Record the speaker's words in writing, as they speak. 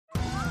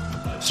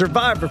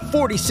Survivor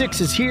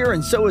 46 is here,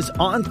 and so is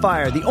On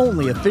Fire, the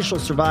only official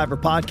Survivor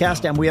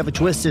podcast, and we have a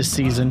twist this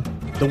season.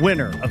 The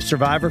winner of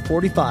Survivor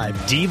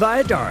 45, Dee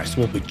Valladares,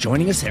 will be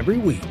joining us every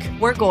week.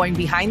 We're going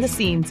behind the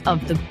scenes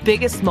of the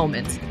biggest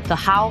moments, the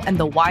how and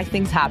the why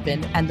things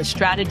happen, and the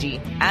strategy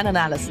and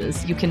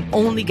analysis you can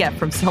only get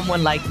from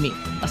someone like me,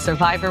 a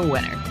Survivor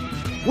winner.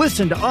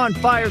 Listen to On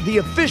Fire, the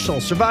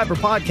official Survivor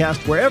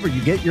podcast, wherever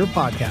you get your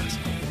podcast.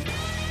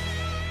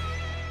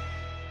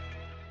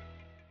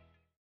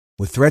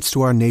 With threats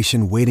to our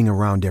nation waiting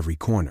around every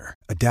corner,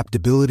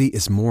 adaptability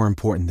is more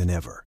important than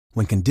ever.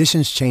 When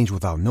conditions change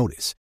without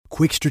notice,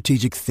 quick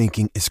strategic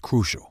thinking is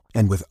crucial.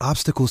 And with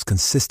obstacles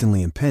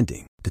consistently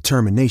impending,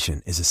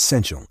 determination is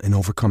essential in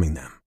overcoming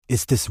them.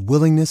 It's this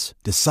willingness,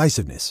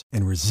 decisiveness,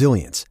 and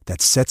resilience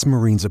that sets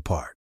Marines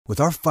apart. With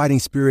our fighting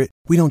spirit,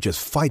 we don't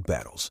just fight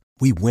battles,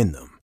 we win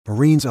them.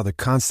 Marines are the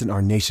constant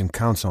our nation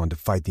counts on to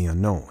fight the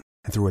unknown.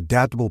 And through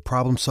adaptable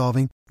problem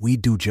solving, we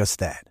do just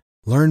that.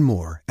 Learn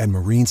more at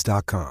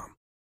marines.com.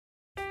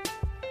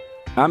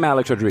 I'm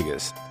Alex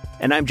Rodriguez.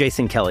 And I'm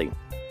Jason Kelly.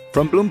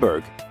 From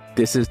Bloomberg,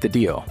 this is The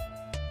Deal.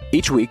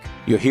 Each week,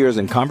 you'll hear us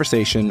in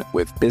conversation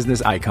with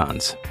business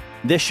icons.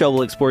 This show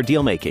will explore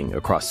deal-making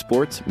across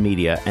sports,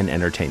 media, and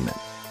entertainment.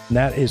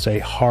 That is a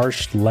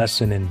harsh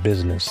lesson in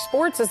business.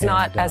 Sports is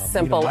not as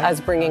simple as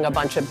bringing a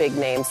bunch of big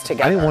names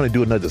together. I didn't want to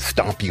do another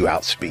stomp you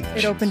out speech.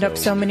 It opened up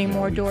so many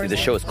more doors. The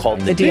show is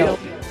called The Deal.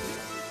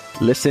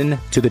 Listen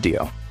to The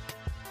Deal.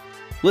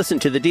 Listen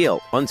to The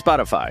Deal on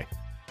Spotify.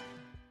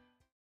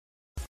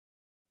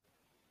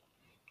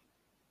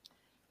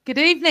 Good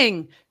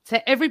evening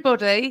to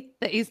everybody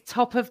that is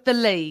top of the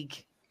league.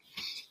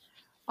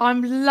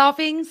 I'm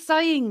loving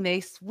saying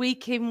this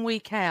week in,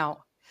 week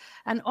out.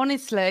 And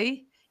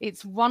honestly,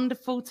 it's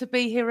wonderful to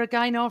be here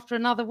again after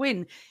another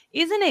win.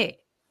 Isn't it,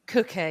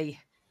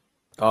 Cookie?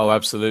 Oh,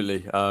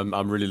 absolutely.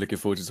 I'm really looking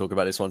forward to talk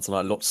about this one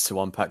tonight. Lots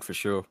to unpack for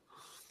sure.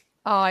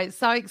 Oh, it's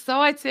so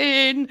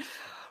exciting.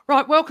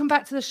 Right, welcome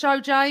back to the show,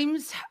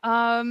 James.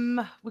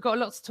 We've got a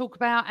lot to talk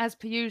about as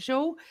per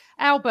usual.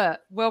 Albert,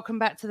 welcome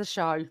back to the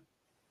show.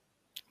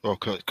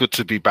 Okay, good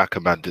to be back,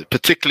 Amanda,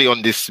 particularly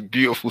on this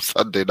beautiful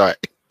Sunday night.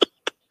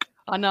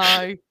 I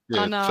know.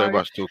 Yeah, I know. so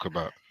much to talk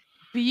about.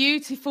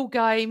 Beautiful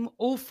game,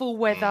 awful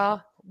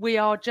weather. We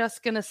are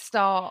just going to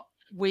start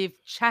with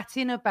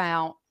chatting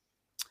about...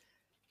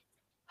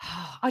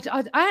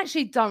 I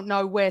actually don't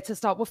know where to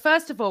start. Well,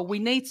 first of all, we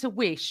need to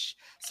wish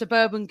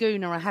Suburban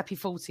Gooner a happy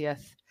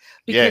 40th.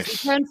 Because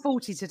he turned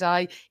 40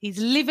 today. He's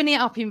living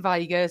it up in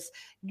Vegas.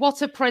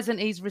 What a present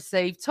he's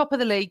received. Top of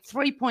the league,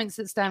 3 points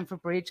at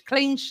Stamford Bridge,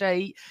 clean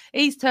sheet.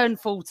 He's turned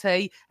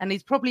 40 and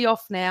he's probably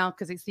off now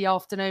because it's the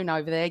afternoon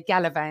over there,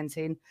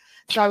 gallivanting.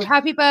 So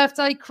happy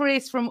birthday,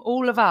 Chris, from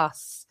all of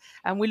us.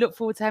 And we look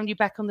forward to having you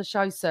back on the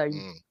show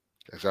soon.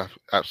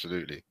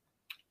 Absolutely.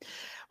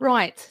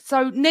 Right.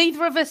 So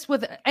neither of us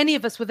any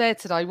of us were there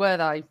today, were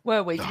they?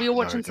 Were we? Did we all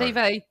watch on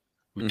TV?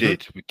 We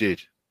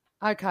did.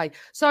 Okay,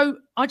 so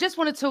I just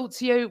want to talk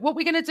to you. What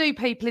we're going to do,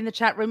 people in the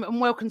chat room,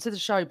 and welcome to the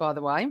show, by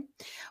the way.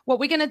 What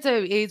we're going to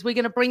do is we're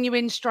going to bring you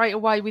in straight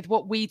away with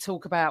what we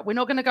talk about. We're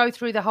not going to go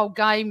through the whole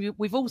game.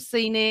 We've all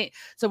seen it.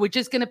 So we're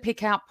just going to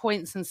pick out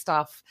points and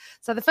stuff.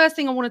 So the first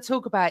thing I want to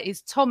talk about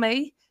is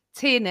Tommy,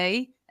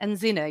 Tierney, and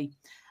Zinni.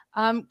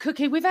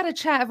 Cookie, we've had a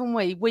chat, haven't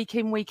we, week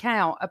in, week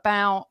out,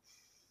 about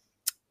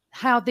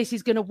how this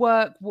is going to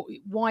work,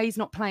 why he's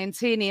not playing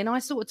Tierney. And I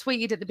sort of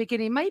tweeted at the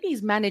beginning, maybe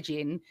he's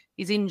managing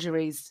his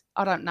injuries.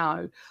 I don't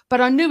know.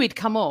 But I knew he'd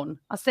come on.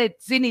 I said,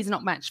 Zinni's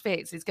not match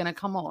fit. So he's going to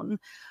come on.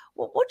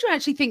 What do you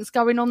actually think's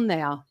going on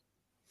there?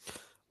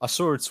 I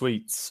saw a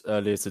tweet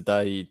earlier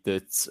today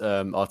that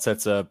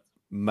Arteta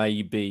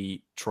may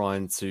be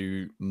trying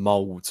to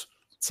mould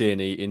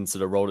Tierney into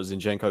the role that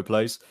Zinchenko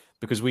plays.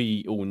 Because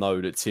we all know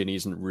that Tierney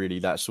isn't really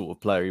that sort of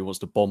player. He wants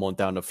to bomb on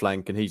down the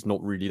flank and he's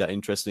not really that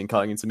interested in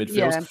cutting into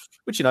midfield,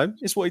 which,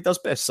 is what he does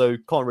best. So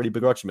can't really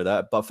begrudge him with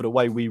that. But for the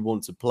way we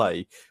want to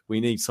play,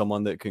 we need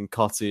someone that can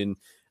cut in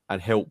and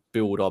help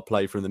build our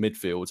play from the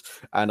midfield.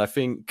 And I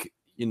think,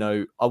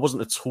 I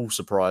wasn't at all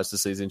surprised to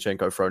see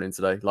Zinchenko thrown in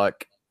today.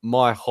 Like,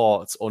 my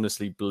heart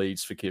honestly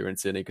bleeds for Kieran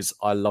Tierney because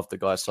I love the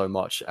guy so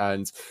much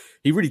and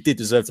he really did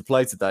deserve to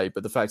play today.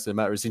 But the fact of the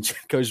matter is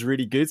Zinchenko's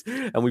really good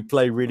and we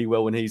play really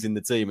well when he's in the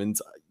team and,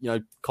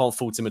 can't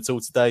fault him at all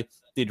today.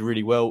 Did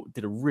really well,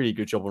 did a really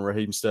good job on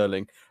Raheem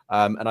Sterling.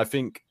 And I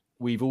think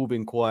we've all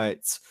been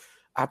quite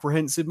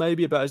apprehensive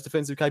maybe about his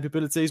defensive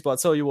capabilities. But I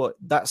tell you what,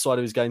 that side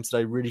of his game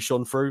today really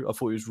shone through. I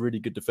thought he was really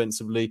good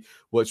defensively,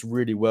 works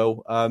really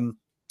well.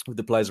 With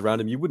the players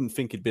around him, you wouldn't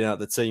think he'd been out of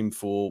the team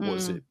for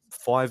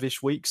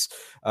 5-ish weeks.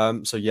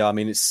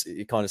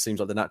 It kind of seems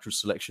like the natural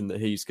selection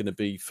that he's going to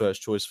be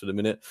first choice for the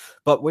minute.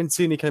 But when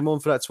Tierney came on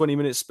for that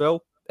 20-minute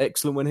spell,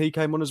 excellent when he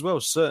came on as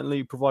well.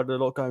 Certainly provided a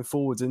lot going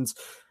forward, and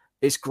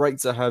it's great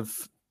to have.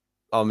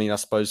 I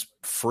suppose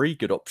 3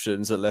 good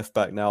options at left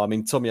back now.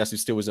 Tomiyasu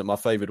still isn't my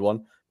favourite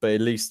one, but at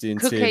least in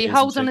Cookie, Tierney,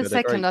 hold on a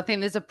second. I think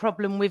there's a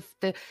problem with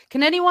the.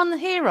 Can anyone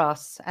hear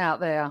us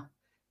out there?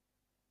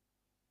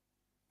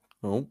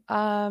 Oh,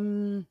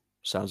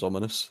 sounds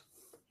ominous.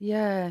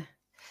 Yeah,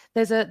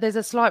 there's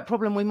a slight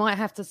problem. We might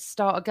have to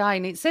start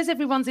again. It says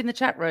everyone's in the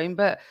chat room,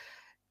 but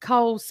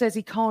Cole says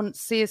he can't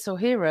see us or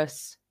hear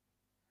us.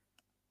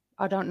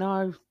 I don't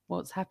know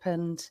what's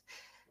happened.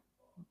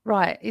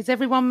 Right. Is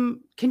everyone...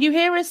 Can you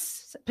hear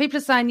us? People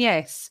are saying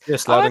yes.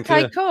 Yes, loud and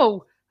clear.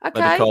 Cool. Okay.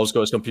 Maybe Cole's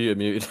got his computer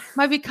muted.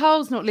 Maybe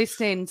Cole's not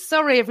listening.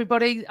 Sorry,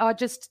 everybody. I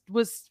just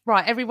was...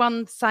 Right,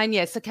 everyone's saying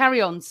yes. So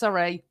carry on.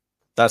 Sorry.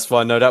 That's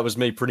fine. No, that was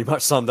me pretty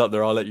much summed up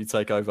there. I'll let you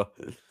take over.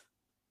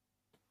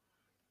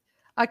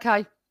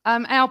 Okay.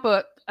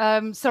 Albert,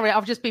 sorry,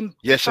 I've just been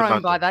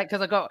thrown by that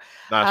because I got...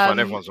 No, it's fine.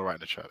 Everyone's all right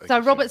in the chat. So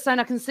Robert's saying,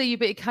 I can see you,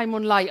 but it came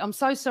on late. I'm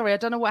so sorry. I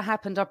don't know what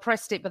happened. I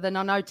pressed it, but then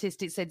I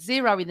noticed it said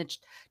 0 in the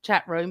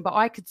chat room, but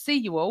I could see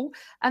you all.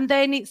 And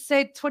then it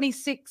said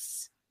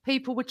 26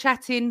 people were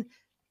chatting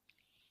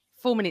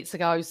 4 minutes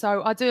ago.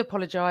 So I do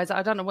apologise.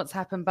 I don't know what's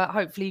happened, but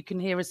hopefully you can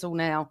hear us all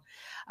now.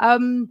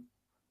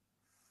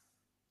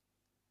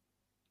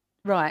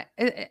 Right.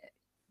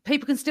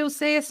 People can still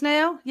see us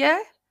now? Yeah?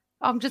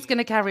 I'm just going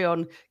to carry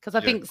on because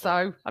I think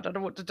so. I don't know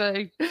what to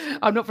do.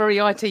 I'm not very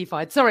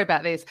IT-fied. Sorry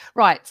about this.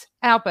 Right.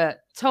 Albert,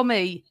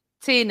 Tommy,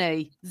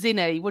 Tierney,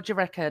 Zinni, what do you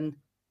reckon?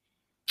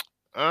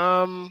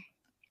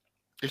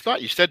 It's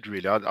like you said,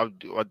 really. I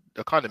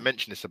kind of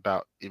mentioned this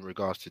about in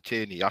regards to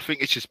Tierney. I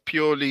think it's just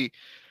purely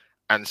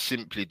and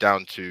simply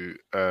down to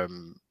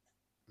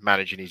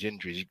managing his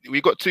injuries.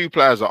 We've got two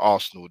players at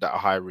Arsenal that are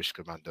high risk,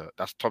 Amanda.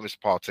 That's Thomas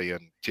Partey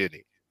and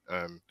Tierney.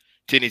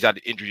 Tierney's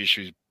had injury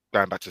issues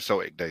going back to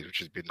Celtic days, which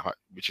has been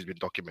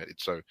documented.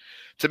 So,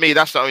 to me,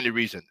 that's the only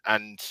reason.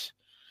 And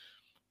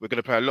we're going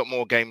to play a lot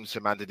more games,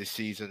 Amanda, this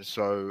season.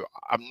 So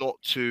I'm not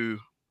too,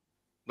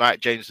 like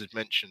James has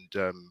mentioned,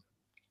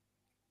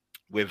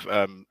 with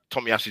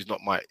Tomiyasu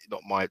not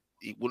my.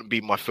 It wouldn't be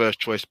my first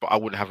choice, but I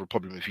wouldn't have a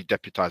problem if he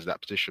deputised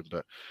that position.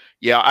 But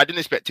yeah, I didn't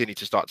expect Tierney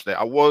to start today.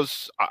 I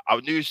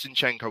knew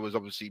Zinchenko was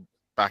obviously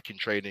back in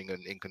training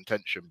and in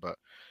contention, but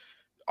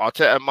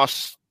Arteta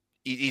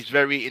he's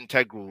very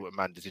integral,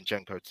 Amanda,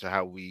 Zinchenko, to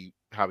how we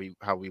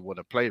want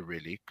to play,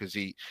 really, because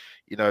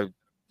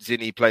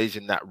Zinni plays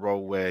in that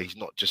role where he's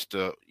not just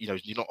you're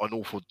not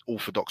an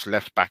orthodox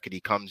left back, and he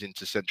comes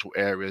into central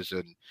areas,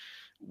 and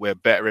we're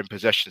better in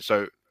possession.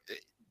 So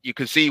you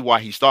can see why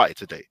he started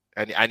today,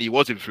 and he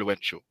was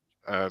influential.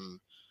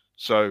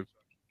 So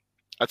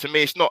to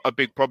me, it's not a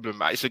big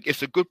problem.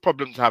 It's a good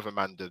problem to have,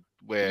 Amanda,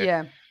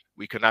 where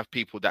we can have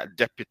people that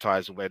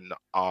deputise when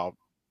our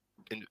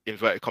in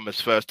inverted commas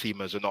first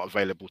teamers are not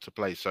available to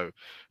play. So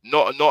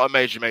not a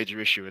major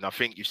issue. And I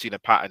think you've seen a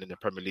pattern in the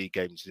Premier League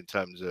games in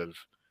terms of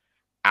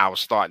our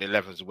starting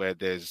 11s where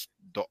there's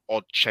the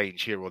odd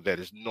change here or there.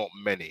 There's not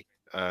many.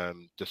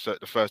 The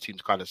first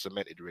team's kind of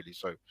cemented, really.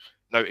 So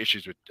no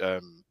issues with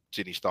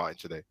Tierney starting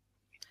today.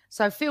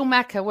 So Phil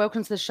Macker,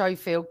 welcome to the show,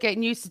 Phil.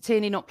 Getting used to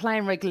Tierney not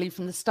playing regularly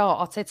from the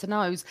start. Arteta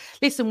knows.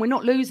 Listen, we're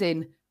not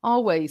losing, are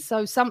we?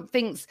 So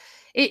it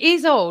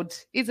is odd,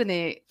 isn't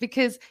it?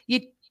 Because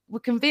we're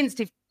convinced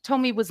if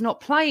Tommy was not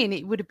playing,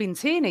 it would have been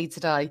Tierney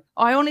today.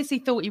 I honestly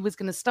thought he was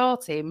going to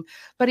start him.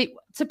 But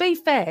to be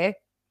fair,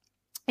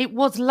 it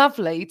was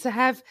lovely to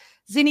have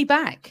Zinni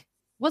back,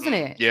 wasn't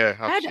it? Yeah.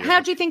 How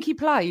do you think he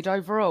played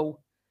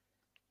overall?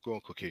 Go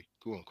on, Cookie.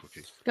 Go on,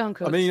 Cookie.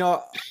 I mean,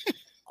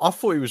 I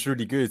thought he was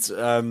really good.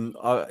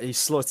 He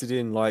slotted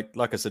in, like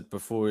I said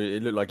before,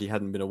 it looked like he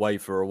hadn't been away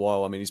for a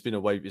while. I mean, he's been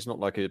away. It's not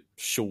like a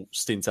short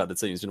stint at the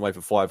team. He's been away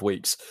for 5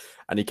 weeks.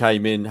 And he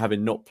came in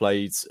having not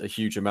played a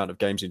huge amount of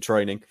games in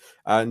training.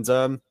 And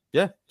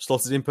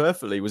slotted in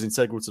perfectly. Was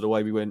integral to the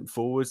way we went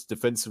forward.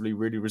 Defensively,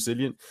 really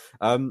resilient.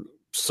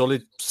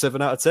 Solid 7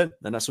 out of 10.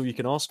 And that's all you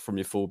can ask from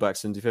your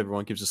fullbacks. And if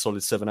everyone gives a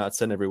solid 7 out of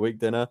 10 every week,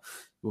 then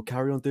we'll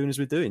carry on doing as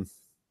we're doing.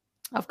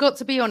 I've got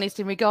to be honest,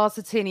 in regards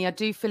to Tierney, I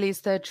do feel his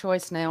third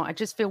choice now. I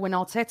just feel when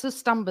Arteta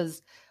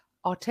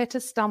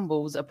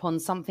stumbles upon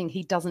something,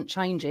 he doesn't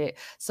change it.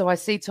 So I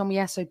see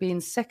Tomiyasu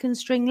being second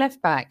string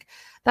left back.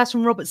 That's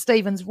from Robert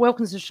Stevens.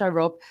 Welcome to the show,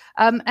 Rob.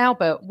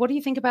 Albert, what do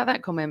you think about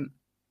that comment?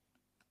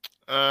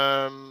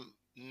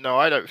 No,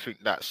 I don't think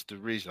that's the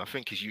reason. I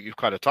think you've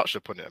kind of touched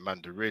upon it,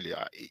 Amanda, really.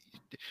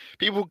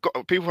 People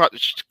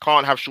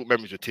can't have short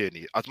memories of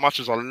Tierney. As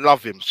much as I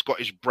love him,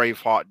 Scottish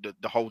Braveheart,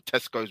 the whole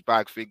Tesco's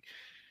bag thing,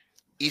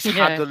 He's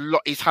had a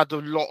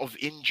lot of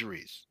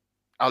injuries,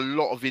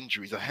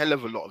 a hell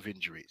of a lot of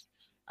injuries.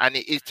 And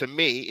it is, to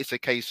me, it's a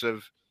case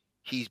of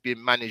he's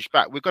been managed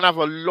back. We're going to have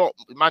a lot,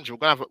 imagine,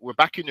 we're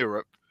back in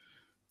Europe.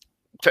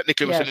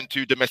 Technically, we're still in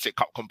 2 domestic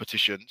cup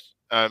competitions.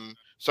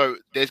 So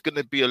there's going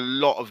to be a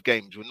lot of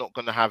games. We're not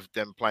going to have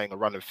them playing a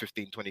run of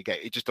 15, 20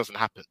 games. It just doesn't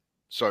happen.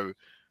 So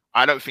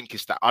I don't think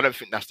it's that. I don't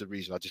think that's the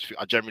reason.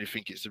 I generally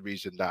think it's the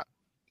reason that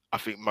I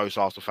think most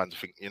Arsenal fans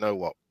think, you know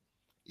what?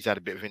 He's had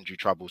a bit of injury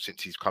trouble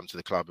since he's come to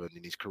the club and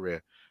in his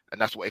career. And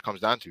that's what it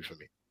comes down to for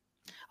me.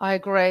 I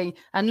agree.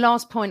 And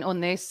last point on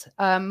this,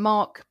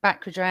 Mark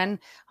Bakrajan.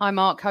 Hi,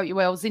 Mark. Hope you're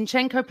well.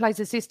 Zinchenko plays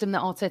a system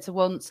that Arteta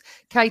wants.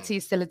 Katie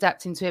is still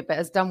adapting to it, but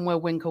has done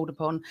well when called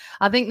upon.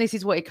 I think this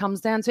is what it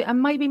comes down to.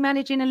 And maybe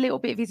managing a little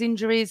bit of his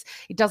injuries.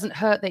 It doesn't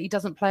hurt that he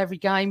doesn't play every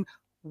game.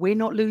 We're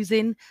not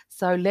losing.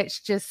 So let's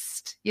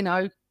just,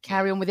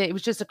 carry on with it. It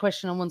was just a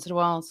question I wanted to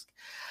ask.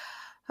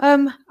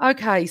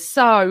 Okay,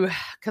 so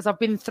because I've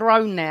been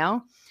thrown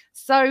now.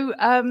 So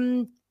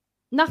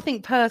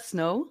nothing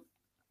personal.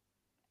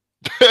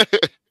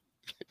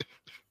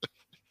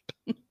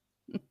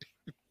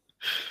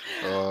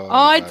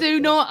 I do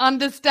not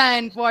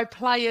understand why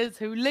players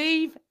who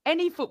leave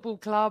any football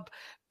club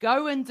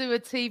go and do a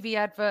TV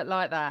advert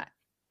like that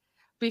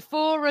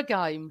before a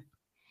game.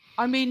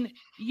 I mean,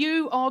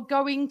 you are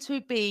going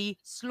to be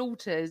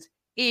slaughtered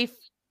if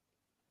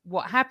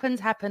what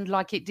happened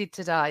like it did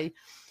today.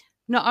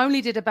 Not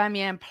only did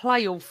Aubameyang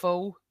play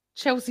awful,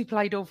 Chelsea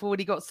played awful when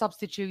he got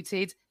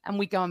substituted, and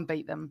we go and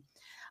beat them.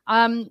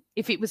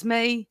 If it was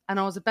me and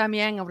I was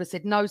Aubameyang, I would have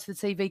said no to the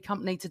TV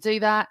company to do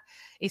that.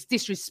 It's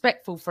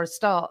disrespectful for a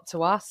start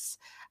to us.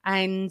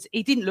 And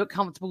he didn't look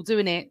comfortable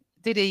doing it,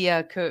 did he,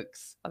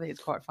 Cooks? I think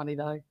it's quite funny,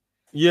 though.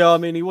 Yeah, I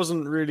mean, he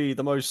wasn't really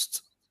the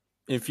most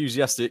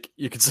enthusiastic,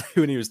 you could say,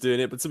 when he was doing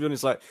it. But to be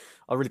honest, like,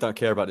 I really don't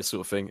care about this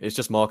sort of thing. It's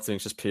just marketing,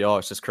 it's just PR,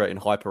 it's just creating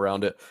hype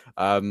around it.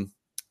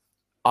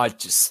 I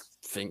just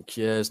think,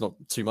 there's not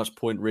too much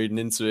point reading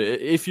into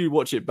it. If you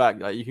watch it back,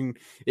 like,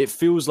 it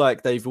feels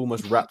like they've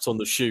almost wrapped on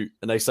the shoot,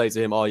 and they say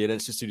to him,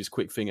 let's just do this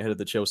quick thing ahead of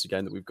the Chelsea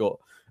game that we've got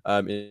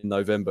in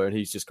November, and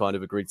he's just kind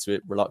of agreed to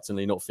it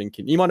reluctantly, not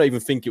thinking. You might not even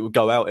think it would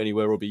go out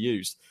anywhere or be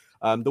used.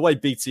 The way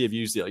BT have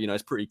used it,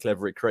 it's pretty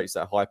clever. It creates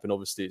that hype, and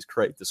obviously it's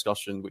created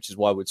discussion, which is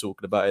why we're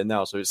talking about it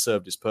now. So it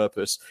served its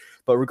purpose.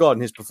 But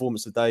regarding his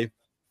performance today,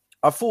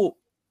 I thought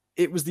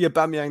it was the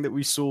Aubameyang that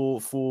we saw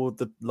for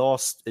the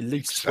last at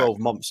least 12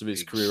 months of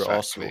his career at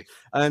Arsenal.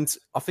 And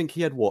I think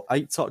he had,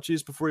 8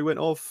 touches before he went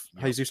off?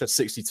 Yeah. Jesus had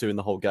 62 in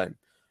the whole game.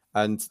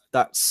 And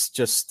that's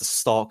just the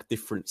stark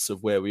difference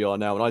of where we are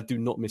now. And I do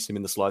not miss him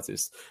in the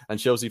slightest. And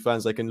Chelsea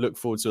fans, they can look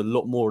forward to a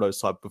lot more of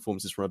those type of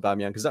performances from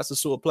Aubameyang, because that's the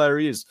sort of player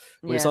he is.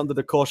 When it's under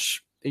the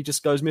cosh, he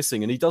just goes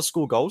missing. And he does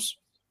score goals.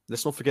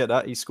 Let's not forget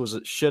that. He scores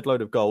a shed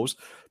load of goals.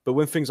 But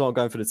when things aren't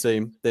going for the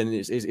team, then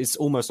it's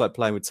almost like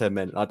playing with 10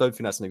 men. I don't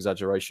think that's an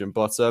exaggeration.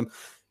 But I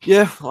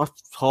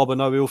harbour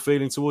no ill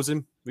feeling towards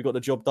him. We got the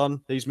job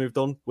done. He's moved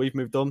on. We've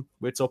moved on.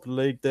 We're top of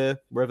the league there,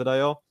 wherever they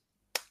are.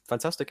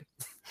 Fantastic.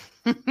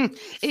 It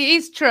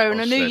is true.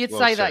 And I knew you'd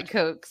say that,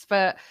 Cooks.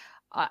 But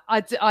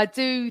I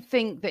do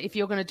think that if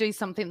you're going to do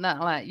something like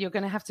that, you're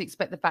going to have to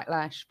expect the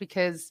backlash,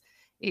 because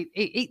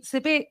it's a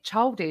bit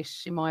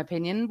childish, in my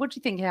opinion. What do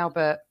you think,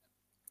 Albert?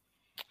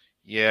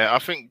 Yeah, I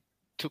think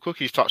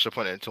Cookie's touched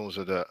upon it in terms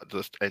of the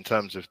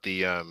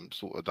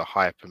sort of the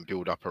hype and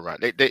build up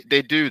around.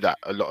 They do that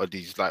a lot of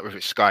these, like whether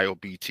it's Sky or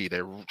BT,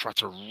 they try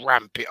to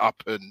ramp it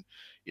up and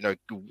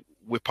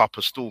whip up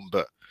a storm.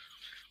 But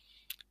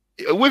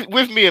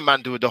with me and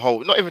Mandu, the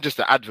whole, not even just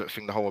the advert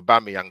thing, the whole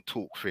Aubameyang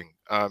talk thing.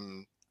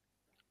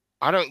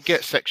 I don't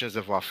get sections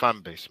of our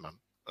fan base, man.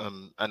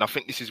 And I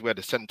think this is where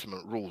the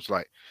sentiment rules.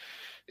 Like,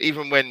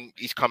 even when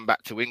he's come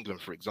back to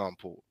England, for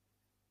example,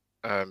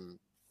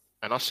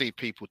 and I see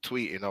people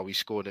tweeting, he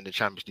scored in the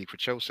Champions League for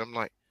Chelsea. I'm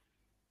like,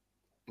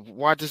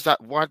 why does that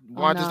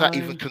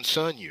even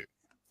concern you?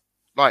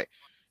 Like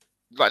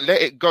let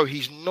it go.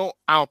 He's not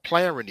our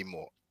player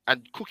anymore.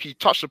 And Cookie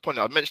touched upon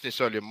it. I mentioned this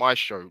earlier in my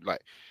show.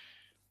 Like,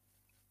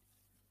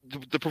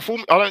 the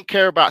performance, I don't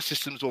care about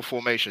systems or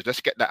formations.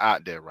 Let's get that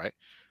out there, right?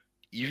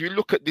 If you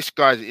look at this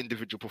guy's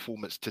individual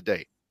performance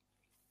today,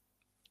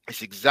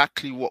 it's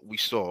exactly what we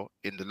saw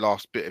in the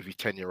last bit of his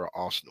tenure at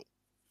Arsenal.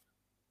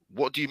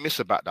 What do you miss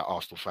about that,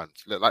 Arsenal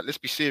fans? Like, let's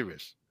be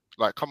serious.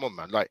 Like, come on,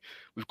 man. Like,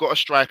 we've got a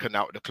striker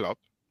now at the club,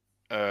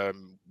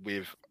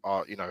 with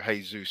our,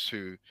 Jesus,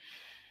 who,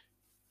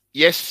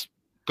 yes,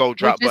 goal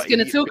drought. We're just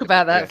going to talk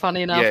about that.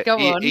 Funny enough, go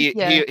on.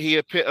 He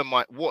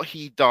epitomized what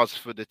he does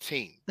for the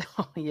team.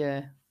 Oh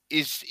yeah,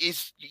 is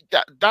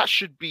that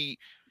should be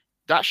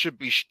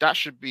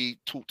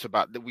talked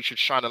about. That we should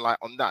shine a light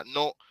on that,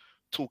 not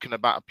talking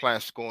about a player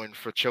scoring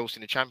for Chelsea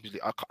in the Champions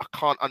League. I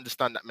can't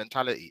understand that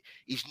mentality.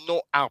 He's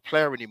not our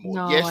player anymore.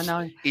 No, yes,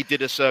 I know. He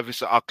did a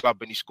service at our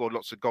club and he scored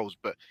lots of goals,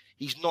 but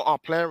he's not our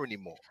player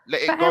anymore.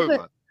 Let it go,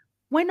 man.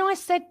 When I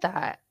said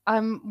that,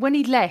 when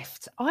he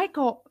left, I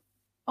got,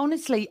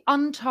 honestly,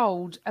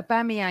 untold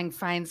Aubameyang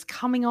fans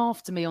coming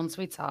after me on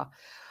Twitter.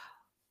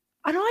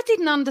 And I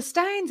didn't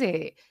understand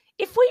it.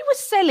 If we were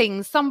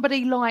selling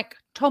somebody like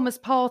Thomas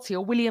Partey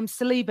or William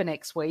Saliba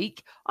next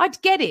week,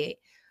 I'd get it.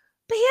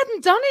 But he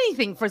hadn't done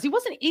anything for us. He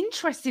wasn't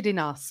interested in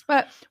us.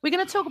 But we're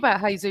going to talk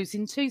about Jesus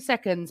in 2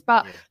 seconds.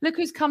 But look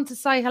who's come to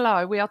say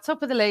hello. We are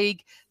top of the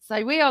league.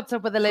 Say we are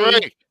top of the league.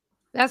 Craig.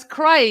 That's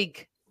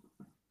Craig.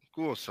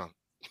 Go on, son.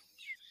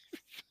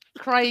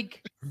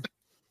 Craig,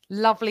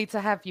 lovely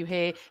to have you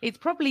here. It's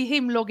probably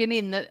him logging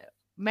in that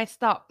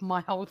messed up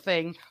my whole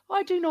thing.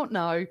 I do not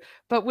know.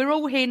 But we're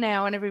all here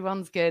now and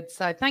everyone's good.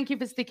 So thank you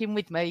for sticking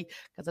with me,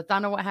 because I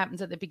don't know what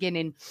happens at the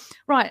beginning.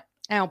 Right.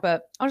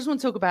 Albert, I just want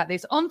to talk about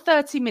this. On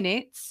 30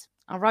 minutes,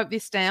 I wrote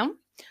this down.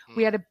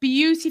 We had a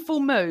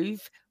beautiful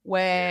move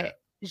where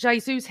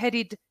Jesus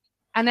headed,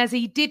 and as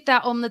he did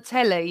that on the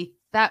telly,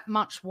 that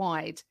much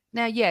wide.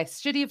 Now, yes,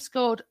 should he have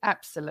scored?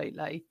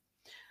 Absolutely.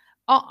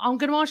 I'm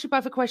going to ask you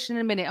both a question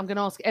in a minute. I'm going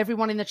to ask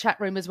everyone in the chat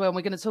room as well. And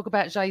we're going to talk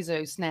about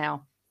Jesus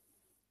now.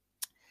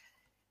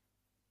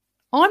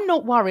 I'm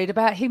not worried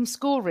about him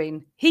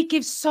scoring. He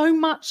gives so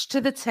much to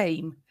the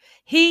team.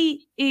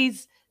 He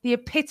is the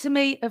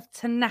epitome of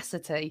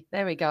tenacity.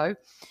 There we go.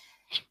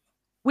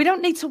 We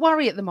don't need to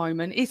worry at the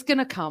moment. It's going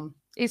to come.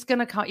 It's going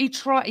to come.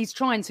 He's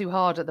trying too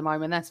hard at the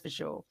moment, that's for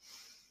sure.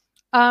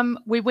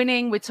 We're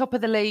winning. We're top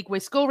of the league.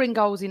 We're scoring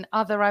goals in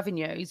other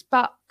avenues.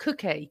 But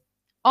Cookie,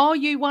 are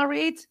you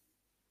worried?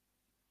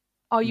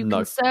 Are you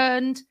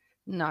concerned?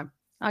 No.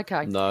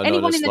 Okay. No,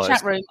 anyone in the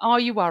chat room, are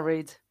you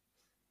worried?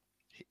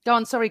 Go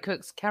on. Sorry,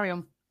 Cooks. Carry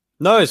on.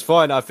 No, it's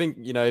fine. I think,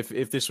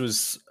 if this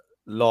was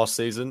last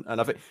season,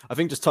 and I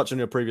think just touching on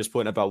your previous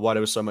point about why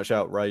there was so much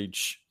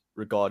outrage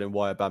regarding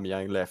why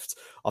Aubameyang left,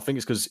 I think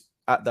it's because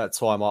at that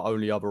time our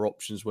only other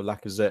options were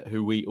Lacazette,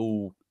 who we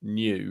all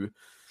knew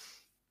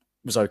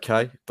was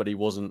okay, but he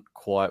wasn't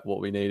quite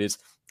what we needed.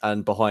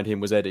 And behind him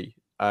was Eddie.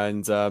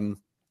 And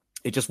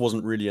it just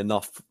wasn't really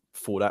enough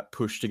for that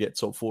push to get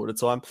top four at the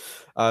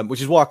time,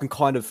 which is why I can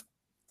kind of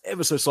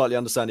ever so slightly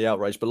understand the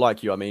outrage. But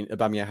like you, I mean,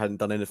 Aubameyang hadn't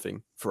done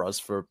anything for us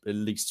for at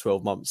least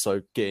 12 months.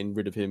 So getting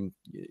rid of him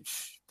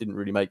didn't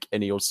really make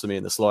any odds to me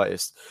in the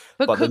slightest.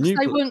 But Cooks,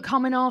 they weren't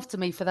coming after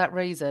me for that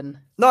reason.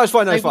 No, it's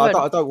fine. No, it's fine.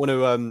 I don't want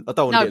to.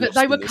 No, but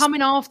they were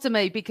coming after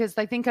me because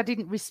they think I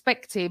didn't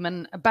respect him.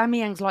 And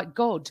Aubameyang's like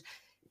God.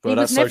 Well, he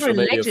was that's never social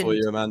a media legend. for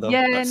you, Amanda.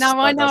 Yeah,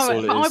 I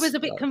know. But I was a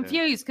bit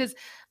confused because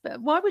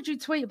why would you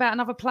tweet about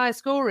another player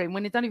scoring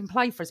when he don't even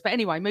play for us? But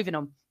anyway, moving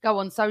on. Go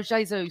on. So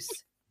Jesus.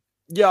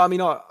 Yeah, I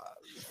mean,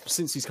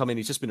 since he's come in,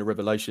 he's just been a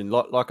revelation.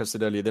 Like I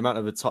said earlier, the amount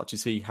of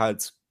touches he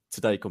had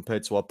today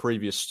compared to our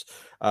previous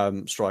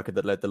striker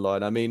that led the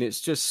line. I mean,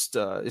 it's just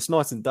it's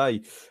night and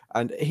day.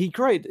 And he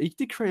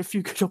did create a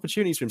few good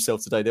opportunities for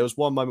himself today. There was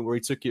one moment where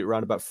he took it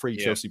around about three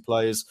Chelsea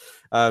players.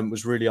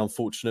 Was really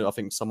unfortunate. I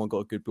think someone got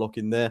a good block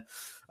in there.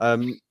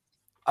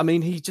 I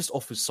mean, he just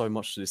offers so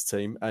much to this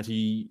team. And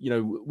he,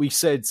 we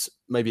said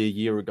maybe a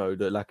year ago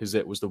that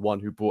Lacazette was the one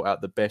who brought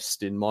out the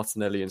best in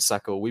Martinelli and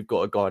Saka. We've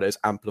got a guy that has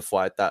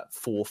amplified that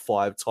 4 or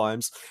 5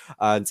 times.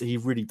 And he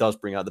really does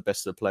bring out the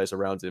best of the players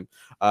around him.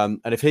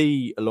 And if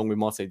he, along with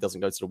Martinelli,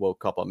 doesn't go to the World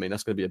Cup, I mean,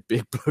 that's going to be a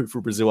big blow for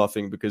Brazil, I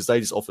think, because they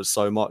just offer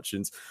so much.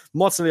 And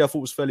Martinelli, I thought,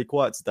 was fairly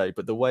quiet today.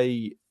 But the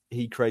way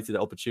he created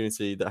that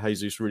opportunity that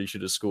Jesus really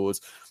should have scored.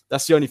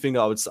 That's the only thing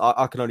that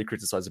I can only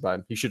criticize about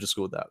him. He should have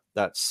scored that.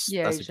 That's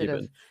a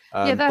given.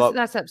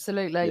 That's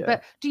absolutely. Yeah.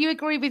 But do you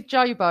agree with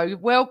Jobo?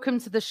 Welcome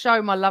to the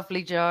show, my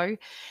lovely Joe.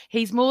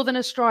 He's more than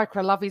a striker.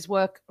 I love his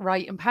work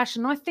rate and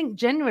passion. I think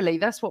generally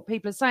that's what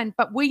people are saying.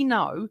 But we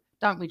know,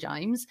 don't we,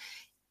 James?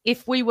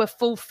 If we were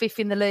 4th, 5th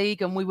in the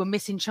league and we were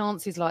missing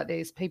chances like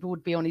this, people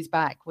would be on his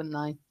back, wouldn't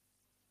they?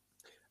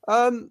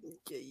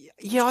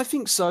 Yeah, I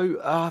think so.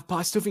 But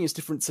I still think it's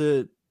different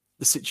to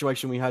the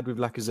situation we had with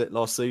Lacazette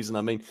last season.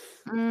 I mean,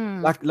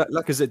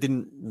 Lacazette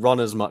didn't run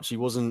as much. He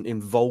wasn't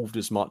involved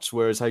as much.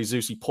 Whereas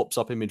Jesus, he pops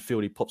up in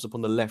midfield. He pops up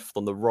on the left,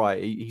 on the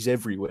right. He's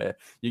everywhere.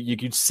 You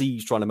could see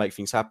he's trying to make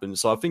things happen.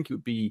 So I think it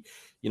would be,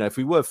 if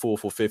we were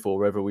 4th or 5th or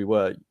wherever we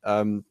were,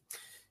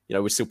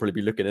 we'd still probably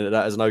be looking at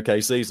that as an okay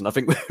season. I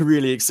think we're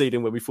really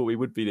exceeding where we thought we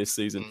would be this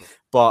season.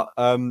 But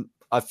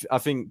I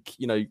think,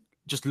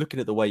 just looking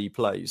at the way he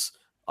plays,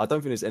 I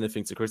don't think there's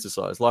anything to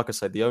criticise. Like I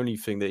said, the only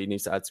thing that he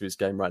needs to add to his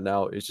game right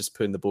now is just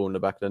putting the ball in the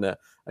back of the net.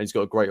 And he's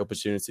got a great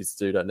opportunity to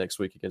do that next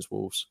week against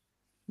Wolves.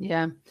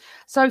 Yeah.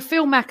 So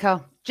Phil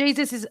Macker,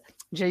 Jesus is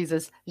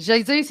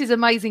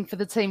amazing for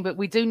the team, but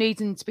we do need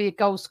him to be a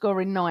goal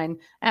scoring 9.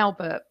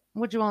 Albert,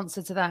 what do you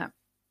answer to that?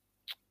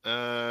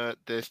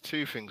 There's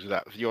 2 things with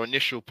that. Your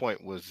initial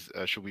point was,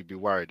 should we be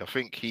worried? I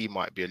think he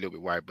might be a little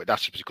bit worried, but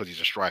that's just because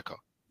he's a striker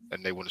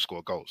and they want to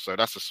score goals. So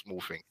that's a small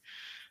thing.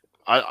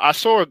 I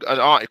saw an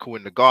article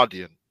in The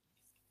Guardian.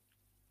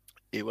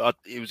 It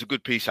was a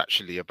good piece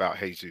actually about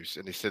Jesus,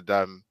 and they said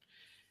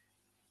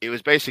it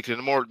was basically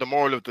the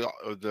moral of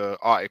the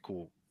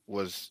article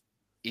was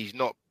he's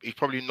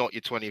probably not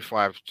your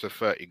 25 to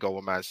 30 goal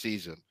a man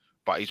season,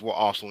 but he's what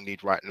Arsenal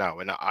need right now.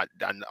 And I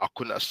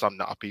couldn't have summed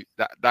that up.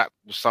 That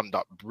was summed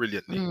up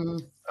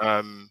brilliantly.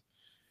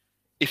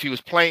 If he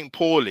was playing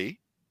poorly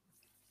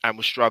and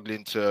was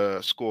struggling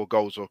to score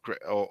goals or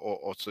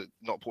to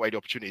not put away the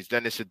opportunities,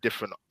 then it's a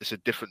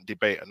different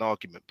debate and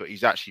argument. But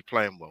he's actually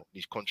playing well.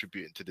 He's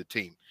contributing to the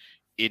team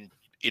in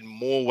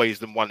more ways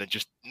than one, and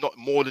just not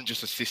more than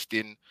just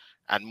assisting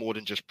and more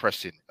than just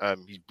pressing.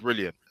 He's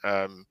brilliant.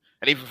 And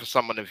even for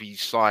someone of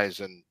his size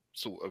and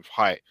sort of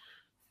height,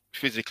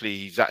 physically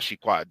he's actually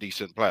quite a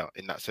decent player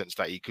in that sense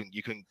that you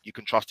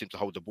can trust him to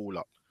hold the ball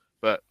up.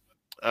 But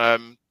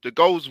the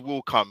goals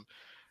will come.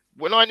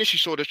 When I initially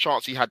saw the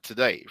chance he had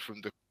today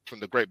from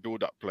the great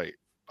build-up play,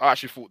 I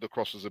actually thought the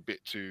cross was a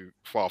bit too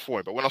far for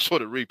him. But when I saw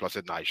the replay, I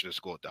said, "Nah, he should have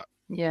scored that.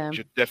 Yeah, he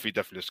should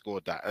definitely have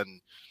scored that."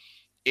 And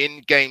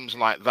in games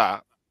like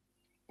that,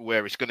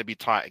 where it's going to be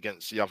tight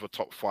against the other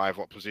top 5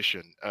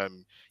 opposition,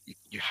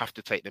 you have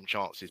to take them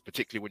chances,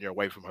 particularly when you're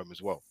away from home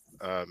as well.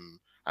 And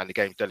the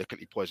game's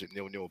delicately poised at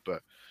 0-0.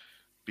 But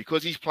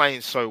because he's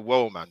playing so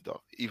well, Manda,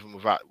 even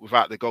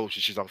without the goals,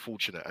 which is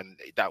unfortunate, and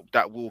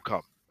that will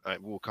come.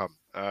 It will come.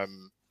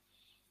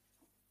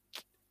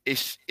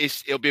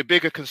 It'll be a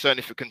bigger concern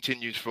if it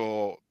continues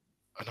for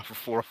another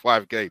 4 or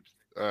 5 games.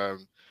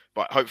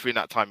 But hopefully in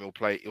that time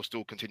he'll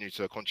still continue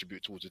to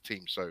contribute towards the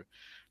team. So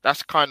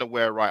that's kind of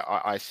where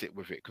I sit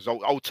with it, because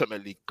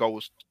ultimately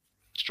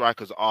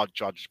strikers are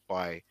judged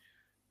by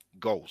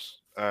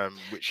goals,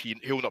 which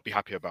he'll not be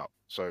happy about.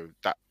 So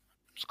that's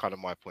kind of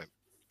my point.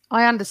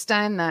 I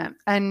understand that,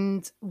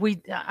 and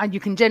you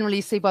can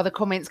generally see by the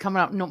comments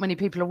coming up, not many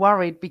people are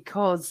worried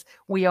because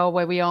we are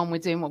where we are and we're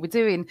doing what we're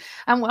doing.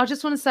 And I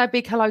just want to say a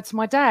big hello to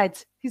my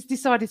dad. He's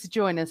decided to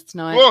join us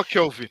tonight. Oh,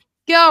 Kelvin.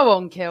 Go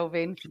on,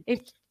 Kelvin.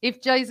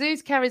 If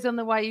Jesus carries on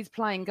the way he's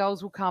playing,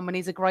 goals will come, and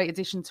he's a great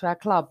addition to our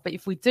club. But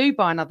if we do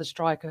buy another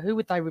striker, who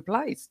would they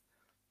replace?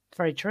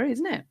 Very true,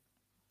 isn't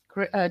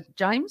it?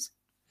 James?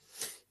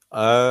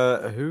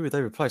 Who would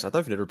they replace? I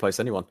don't think they'd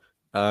replace anyone.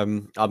 I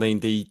mean,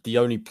 the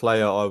only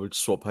player I would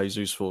swap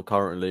Jesus for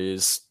currently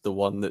is the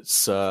one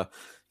that's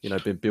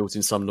been built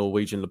in some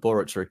Norwegian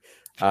laboratory,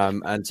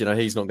 and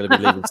he's not going to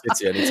be leaving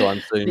City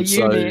anytime soon.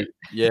 So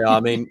yeah, I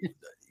mean,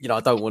 I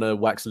don't want to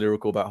wax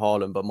lyrical about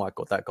Haaland, but my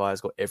God, that guy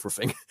has got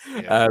everything.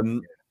 Yeah.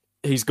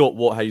 He's got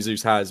what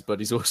Jesus has, but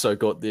he's also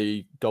got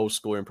the goal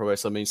scoring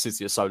prowess. I mean,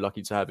 City are so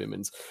lucky to have him,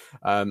 and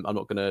I'm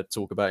not going to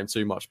talk about him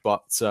too much,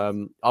 but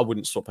I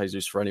wouldn't swap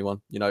Jesus for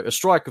anyone. A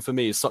striker for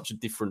me is such a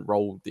different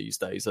role these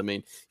days. I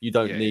mean, you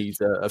don't need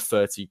a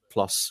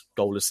 30-plus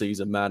goal a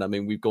season man. I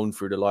mean, we've gone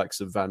through the likes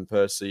of Van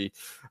Persie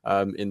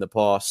in the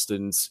past,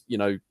 and,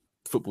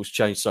 football's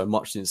changed so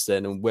much since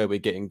then, and where we're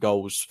getting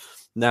goals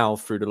now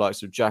through the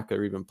likes of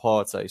Xhaka, even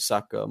Partey,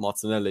 Saka,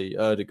 Martinelli,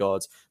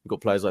 Ødegaard. We've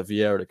got players like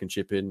Vieira that can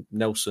chip in.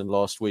 Nelson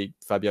last week,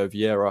 Fabio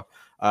Vieira.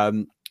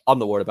 I'm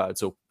not worried about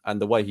it at all. And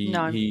the way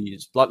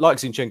he's like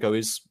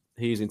Zinchenko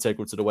he's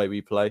integral to the way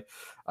we play.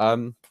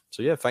 So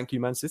yeah, thank you,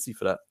 Man City,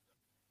 for that.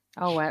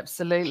 Oh,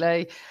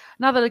 absolutely.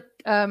 Another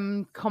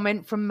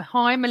comment from,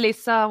 hi,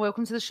 Melissa.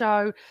 Welcome to the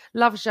show.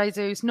 Loves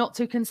Jesus. Not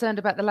too concerned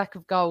about the lack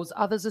of goals.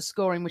 Others are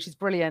scoring, which is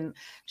brilliant.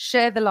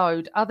 Share the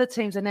load. Other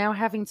teams are now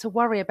having to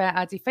worry about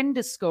our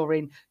defenders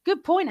scoring.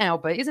 Good point,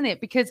 Albert, isn't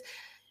it? Because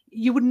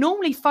you would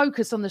normally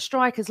focus on the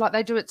strikers like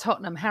they do at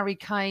Tottenham, Harry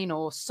Kane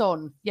or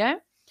Son, yeah?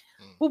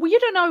 Well, you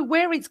don't know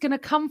where it's going to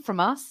come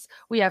from us.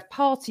 We have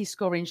Partey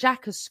scoring,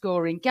 Xhaka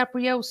scoring,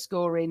 Gabriel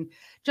scoring,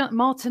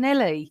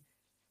 Martinelli.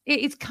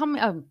 It's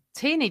coming.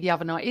 Tierney the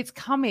other night. It's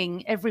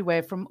coming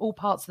everywhere from all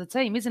parts of the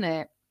team, isn't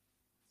it?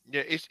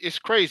 Yeah, it's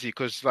crazy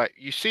because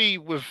you see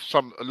with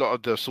a lot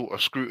of the sort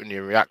of scrutiny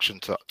and reaction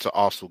to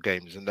Arsenal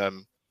games,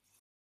 and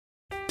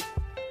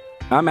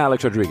I'm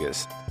Alex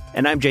Rodriguez,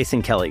 and I'm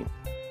Jason Kelly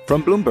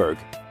from Bloomberg.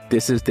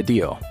 This is The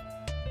Deal.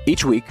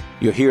 Each week,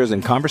 you'll hear us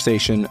in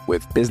conversation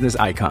with business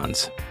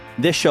icons.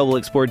 This show will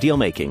explore deal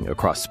making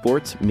across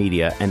sports,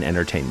 media, and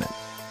entertainment.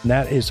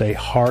 That is a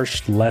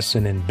harsh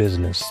lesson in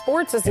business.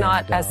 Sports is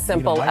not as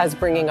simple as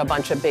bringing a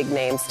bunch of big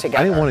names together.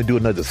 I didn't want to do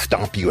another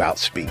stomp you out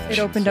speech. It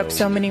opened up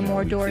so many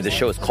more doors. The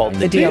show is called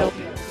The Deal.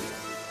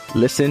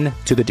 Listen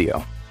to The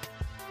Deal.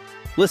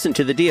 Listen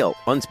to The Deal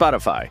on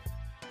Spotify.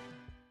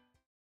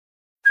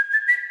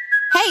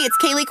 Hey, it's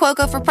Kaylee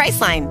Cuoco for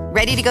Priceline.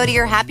 Ready to go to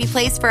your happy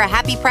place for a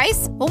happy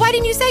price? Well, why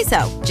didn't you say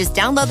so? Just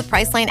download the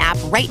Priceline app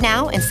right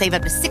now and save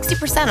up to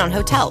 60% on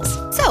hotels.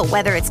 So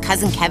whether it's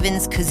Cousin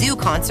Kevin's Kazoo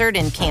Concert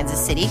in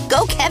Kansas City,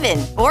 go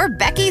Kevin, or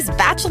Becky's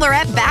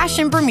Bachelorette Bash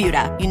in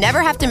Bermuda, you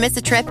never have to miss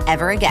a trip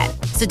ever again.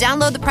 So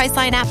download the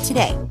Priceline app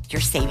today.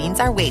 Your savings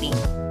are waiting.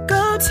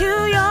 Go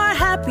to your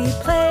happy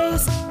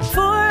place for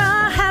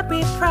a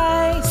happy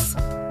price.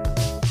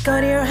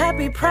 Go to your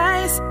happy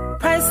price,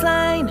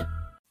 Priceline.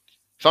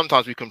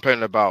 Sometimes we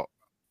complain about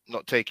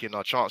not taking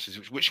our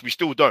chances, which we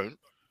still don't.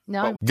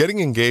 No. Getting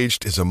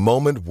engaged is a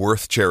moment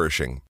worth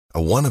cherishing.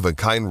 A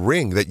one-of-a-kind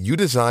ring that you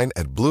design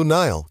at Blue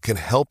Nile can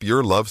help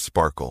your love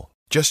sparkle.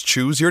 Just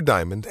choose your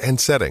diamond and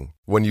setting.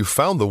 When you've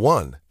found the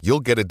one, you'll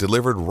get it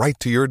delivered right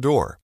to your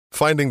door.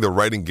 Finding the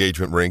right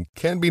engagement ring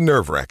can be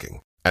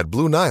nerve-wracking. At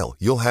Blue Nile,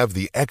 you'll have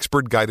the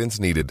expert guidance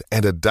needed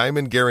and a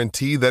diamond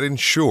guarantee that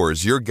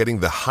ensures you're getting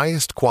the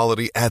highest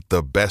quality at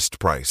the best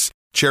price.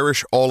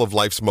 Cherish all of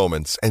life's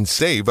moments and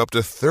save up to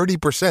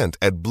 30%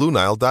 at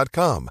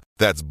BlueNile.com.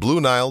 That's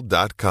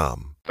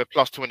BlueNile.com. A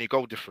plus 20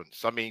 goal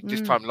difference. I mean,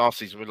 this time last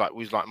season we was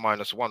like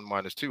 -1,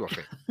 -2, I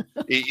think.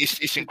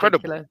 It's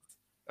incredible.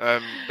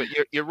 But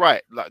you're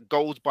right. Like,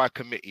 goals by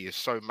committee is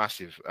so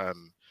massive,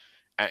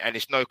 and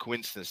it's no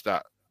coincidence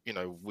that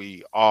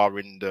we are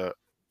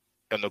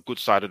on the good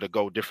side of the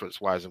goal difference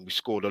wise, and we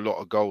scored a lot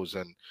of goals.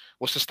 And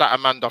what's the stat,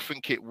 Amanda? I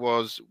think it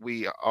was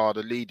we are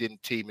the leading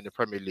team in the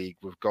Premier League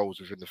with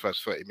goals within the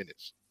first 30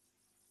 minutes.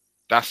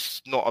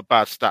 That's not a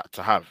bad stat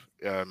to have,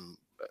 in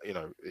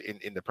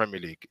the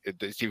Premier League.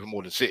 It's even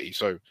more than City.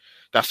 So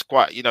that's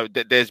quite,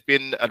 there's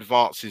been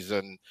advances,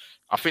 and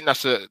I think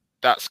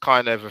that's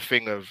kind of a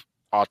thing of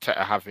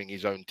Arteta having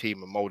his own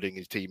team and moulding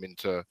his team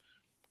into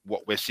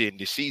what we're seeing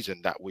this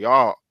season, that we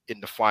are in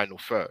the final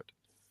third.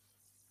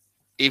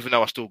 even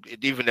though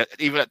even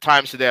at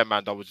times today,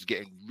 man, I was just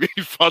getting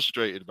really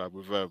frustrated, man,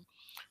 with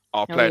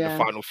our play in the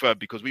final third,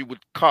 because we would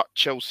cut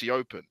Chelsea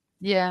open.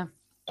 Yeah.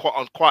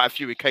 On quite a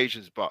few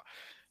occasions, but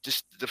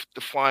just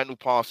the final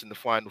pass in the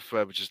final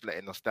third was just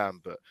letting us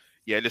down. But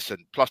yeah,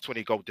 listen, plus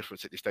 20 goal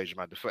difference at this stage,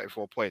 man. The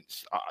 34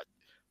 points.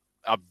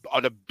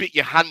 I'd have bit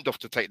your hand off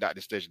to take that at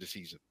this stage of the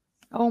season.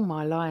 Oh,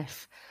 my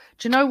life.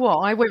 Do you know what?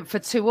 I went for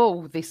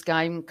 2-2 this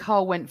game.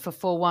 Carl went for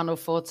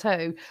 4-1 or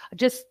 4-2. I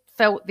just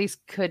felt this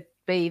could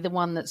be the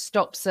one that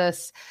stops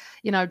us.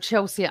 You know,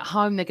 Chelsea at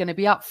home, they're going to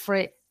be up for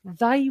it.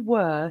 They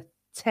were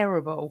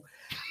terrible.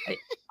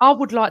 I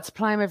would like to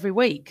play them every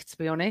week, to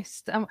be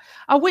honest.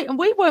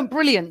 We weren't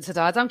brilliant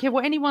today. I don't care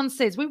what anyone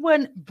says. We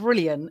weren't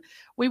brilliant.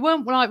 We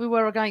weren't like we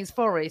were against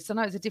Forest. I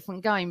know it's a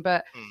different game,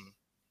 but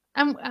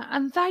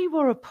and they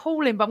were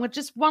appalling. But I'm going to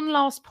just one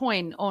last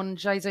point on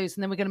Jesus,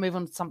 and then we're going to move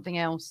on to something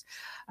else.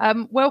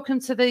 Welcome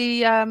to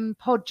the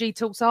pod G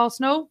Talks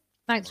Arsenal.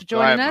 Thanks for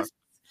joining us.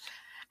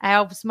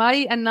 Alves,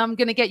 mate, and I'm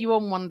going to get you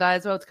on one day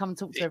as well to come and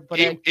talk to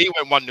everybody. He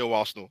went 1-0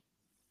 Arsenal.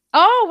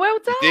 Oh, well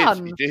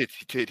done. He did.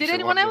 Did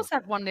anyone else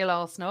have 1-0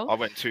 Arsenal? I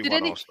went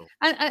 2-1 Arsenal.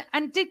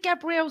 And did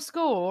Gabriel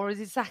score, or is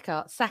it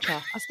Saka?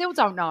 I still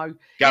don't know.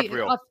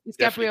 Gabriel. It's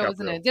Gabriel,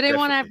 isn't it? Did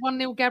anyone have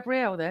 1-0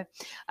 Gabriel there?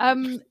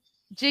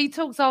 G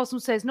Talks Arsenal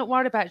says, not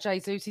worried about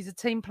Jesus. He's a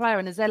team player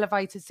and has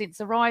elevated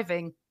since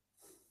arriving.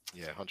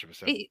 Yeah,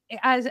 100%.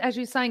 As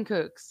you're saying,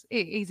 Cooks,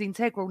 he's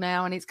integral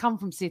now, and it's come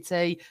from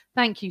City.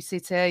 Thank you,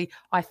 City.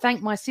 I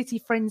thank my City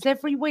friends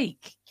every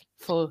week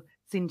for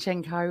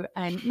Zinchenko,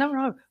 and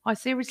no, I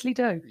seriously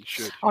do.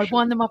 I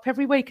wind them up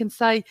every week and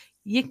say,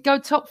 you can go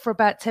top for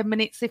about 10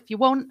 minutes if you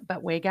want,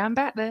 but we're going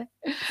back there.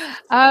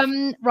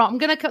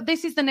 Right,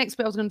 this is the next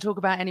bit I was going to talk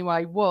about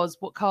anyway, was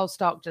what Carl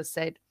Stark just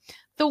said.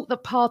 Thought the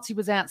Partey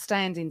was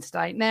outstanding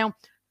today. Now,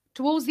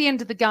 towards the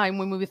end of the game,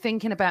 when we were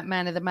thinking about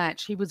man of the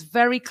match, he was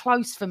very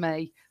close for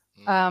me.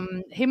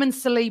 Him and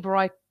Saliba,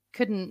 I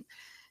couldn't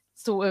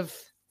sort of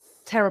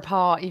tear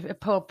apart,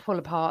 pull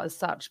apart as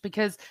such,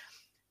 because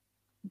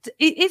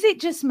is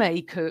it just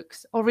me,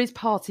 Cooks, or is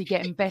Partey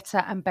getting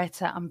better and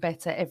better and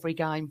better every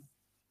game?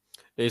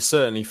 It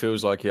certainly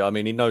feels like it. I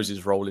mean, he knows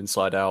his role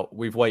inside out.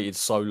 We've waited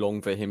so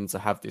long for him to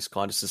have this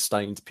kind of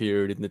sustained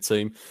period in the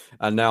team.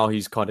 And now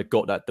he's kind of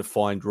got that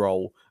defined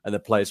role, and the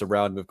players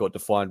around him have got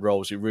defined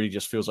roles. It really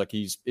just feels like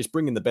it's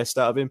bringing the best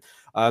out of him.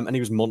 And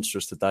he was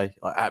monstrous today.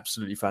 Like,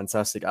 absolutely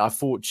fantastic. I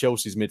thought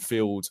Chelsea's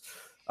midfield,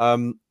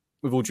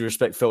 with all due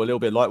respect, felt a little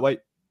bit lightweight.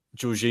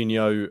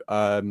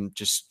 Jorginho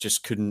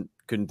just couldn't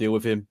deal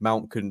with him.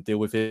 Mount couldn't deal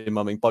with him.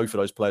 I mean, both of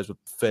those players were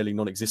fairly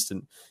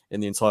non-existent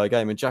in the entire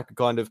game. And Xhaka,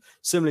 kind of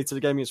similarly to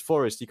the game against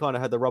Forest, he kind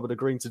of had the rubber to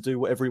green to do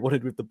whatever he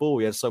wanted with the ball.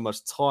 He had so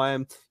much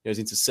time. His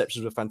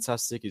interceptions were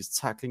fantastic. His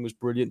tackling was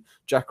brilliant.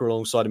 Xhaka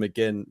alongside him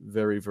again,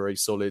 very, very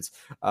solid.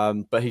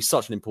 But he's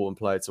such an important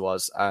player to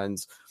us.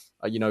 And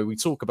we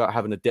talk about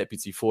having a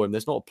deputy for him.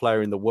 There's not a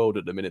player in the world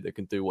at the minute that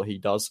can do what he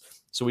does.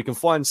 So we can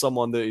find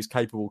someone that is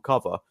capable of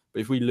cover. But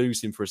if we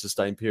lose him for a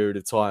sustained period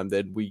of time,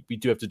 then we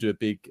do have to do a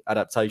big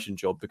adaptation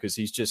job, because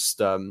he's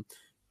just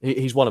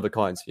he's one of a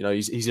kind.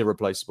 He's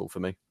irreplaceable for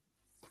me.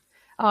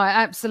 Oh,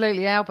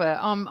 absolutely, Albert.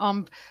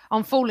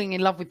 I'm falling in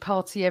love with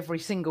Partey every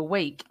single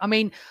week. I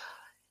mean,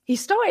 he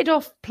started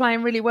off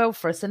playing really well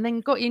for us and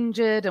then got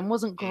injured and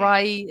wasn't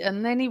great.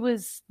 And then he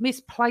was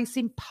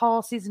misplacing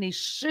passes and his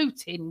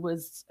shooting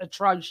was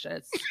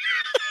atrocious.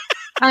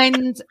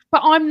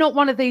 But I'm not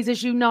one of these,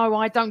 as you know,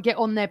 I don't get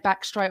on their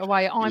back straight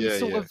away.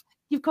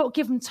 You've got to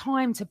give them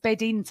time to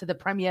bed into the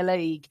Premier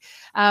League.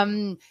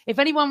 If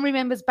anyone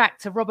remembers back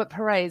to Robert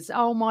Perez,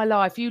 oh my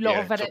life, you'd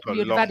have had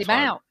him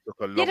out.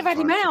 You'd have had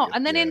him out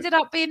and then ended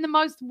up being the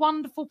most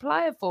wonderful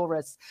player for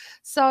us.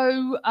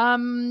 So,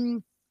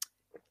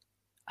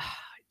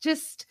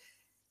 just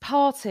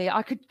Partey,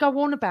 I could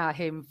go on about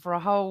him for a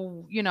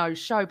whole,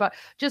 show, but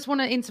just want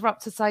to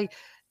interrupt to say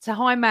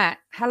hi, Matt.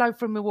 Hello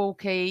from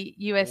Milwaukee,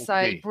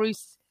 USA.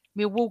 Bruce,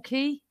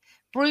 Milwaukee.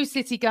 Bruce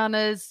City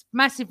Gunners,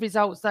 massive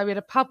results though. We had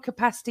a pub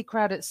capacity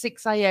crowd at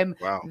 6 a.m.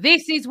 Wow.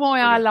 This is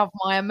why I love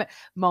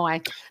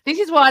this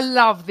is why I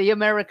love the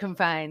American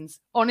fans.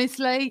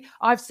 Honestly,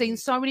 I've seen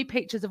so many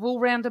pictures of all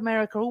around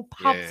America, all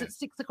pubs at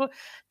 6 o'clock.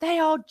 They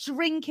are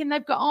drinking.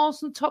 They've got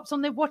Arsenal tops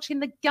on. They're watching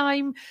the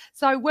game.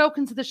 So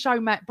welcome to the show,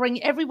 Matt.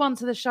 Bring everyone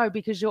to the show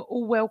because you're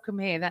all welcome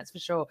here. That's for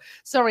sure.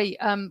 Sorry.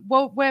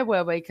 Where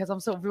were we? Because I'm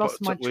sort of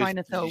lost my train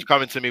of thought. He's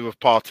coming to me with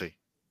Partey.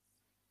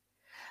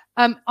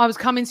 I was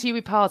coming to you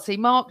with Partey.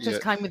 Mark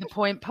just came with a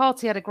point.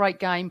 Partey had a great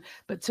game,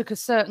 but took a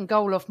certain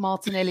goal off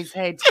Martinelli's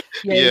head.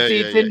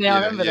 Didn't he?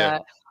 I remember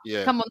that.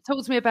 Yeah. Come on,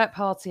 talk to me about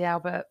Partey,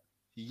 Albert.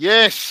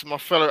 Yes, my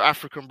fellow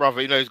African brother.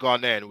 He's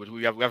Ghanaian.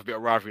 We have a bit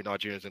of rivalry,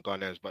 Nigerians and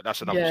Ghanaians, but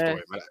that's another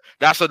story, man.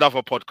 That's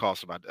another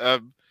podcast,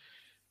 man.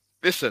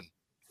 Listen,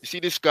 you see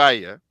this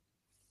guy,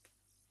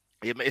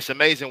 it's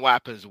amazing what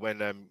happens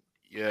when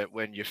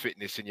your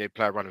fitness and you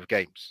play a run of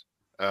games.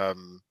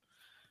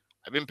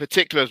 In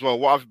particular as well,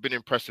 what I've been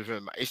impressed with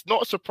him, it's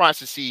not a surprise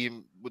to see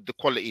him with the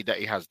quality that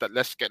he has.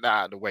 Let's get that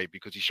out of the way,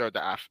 because he showed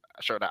that at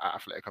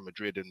Atletico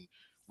Madrid, and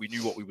we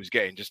knew what we was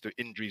getting. Just the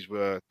injuries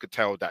could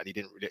tell that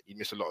he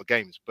missed a lot of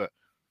games. But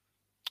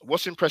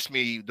what's impressed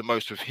me the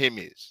most with him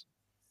is,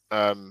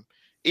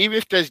 even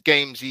if there's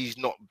games he's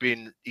not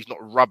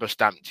rubber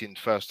stamped in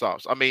first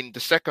halves. I mean,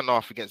 the second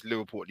half against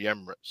Liverpool at the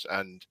Emirates,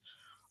 and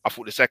I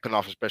thought the second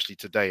half, especially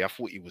today, I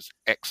thought he was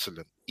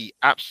excellent. He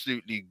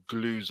absolutely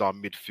glues our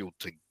midfield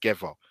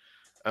together.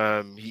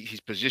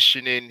 His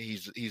positioning,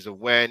 his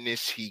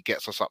awareness, he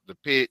gets us up the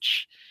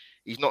pitch.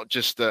 He's not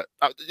just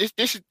this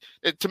is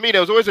to me. There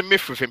was always a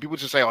myth with him. People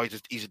just say, "Oh,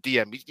 he's a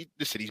DM."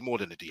 Listen, he's more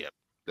than a DM.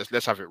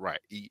 Let's have it right.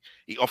 He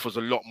offers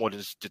a lot more than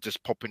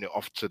just popping it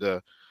off to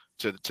the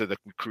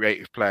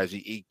creative players.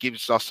 He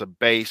gives us a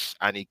base,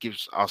 and he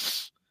gives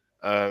us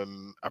a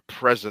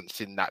presence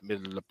in that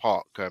middle of the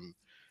park.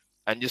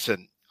 And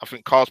listen, I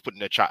think Carl's put in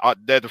the chat.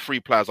 They're the 3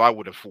 players I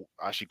would have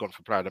actually gone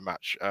for player of the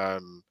match.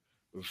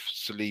 With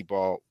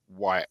Saliba,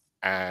 White,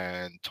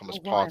 and Thomas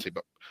Partey.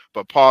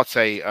 But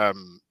Partey,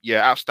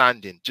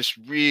 outstanding. Just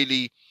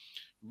really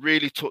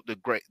took the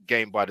great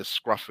game by the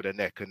scruff of the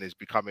neck and is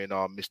becoming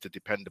our Mr.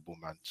 Dependable,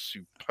 man.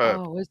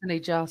 Superb. Oh, isn't he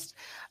just?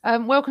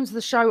 Welcome to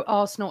the show,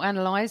 Arsenal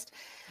Analysed.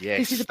 Yes,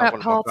 this is about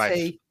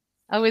Partey.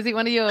 Oh, is it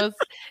one of yours?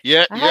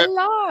 Yeah.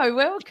 Hello,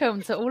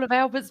 welcome to all of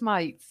Albert's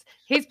mates.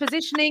 His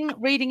positioning,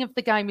 reading of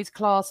the game is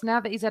class. Now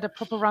that he's had a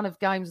proper run of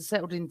games and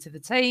settled into the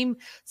team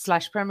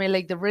 / Premier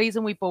League, the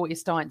reason we bought is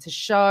starting to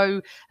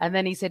show. And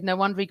then he said, no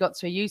wonder he got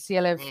to a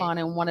UCL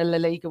final and won a La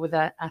Liga with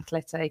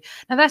Atleti.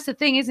 Now, that's the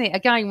thing, isn't it?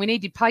 Again, we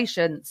needed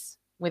patience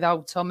with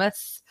old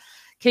Thomas.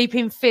 Keep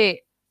him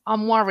fit.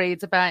 I'm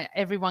worried about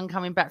everyone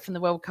coming back from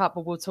the World Cup,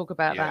 but we'll talk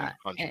about that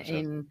 100%.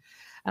 In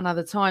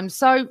another time.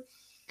 So,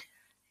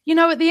 you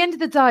know, at the end of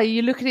the day,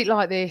 you look at it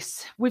like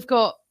this. We've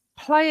got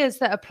players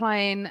that are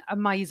playing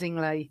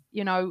amazingly.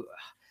 You know,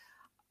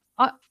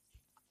 I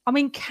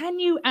mean, can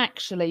you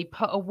actually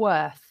put a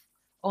worth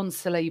on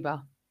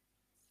Saliba?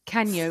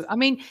 Can you? I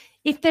mean,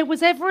 if there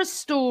was ever a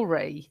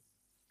story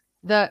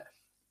that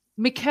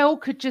Mikel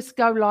could just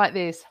go like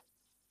this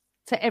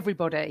to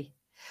everybody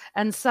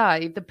and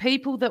say the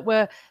people that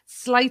were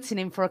slating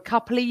him for a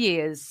couple of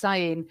years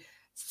saying,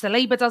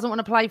 Saliba doesn't want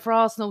to play for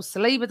Arsenal.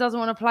 Saliba doesn't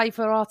want to play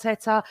for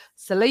Arteta.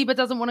 Saliba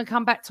doesn't want to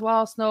come back to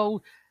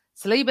Arsenal.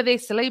 Saliba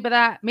this, Saliba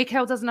that.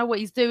 Mikel doesn't know what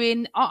he's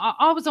doing.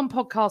 I was on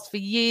podcasts for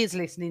years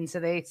listening to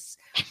this.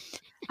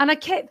 And I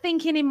kept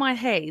thinking in my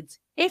head,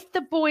 if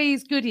the boy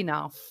is good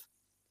enough,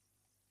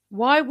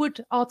 why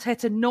would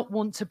Arteta not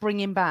want to bring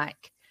him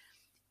back?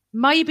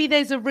 Maybe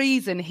there's a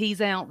reason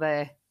he's out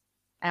there,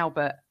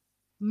 Albert.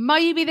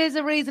 Maybe there's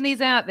a reason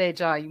he's out there,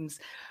 James.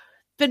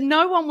 But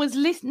no one was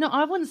listening. No,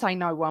 I wouldn't say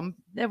no one.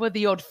 There were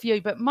the odd few,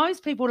 but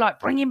most people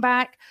bring him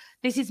back.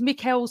 This is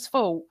Mikel's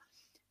fault.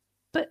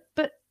 But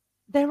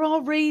there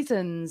are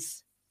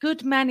reasons.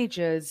 Good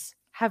managers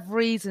have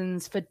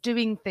reasons for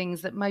doing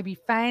things that maybe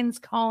fans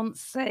can't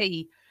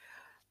see.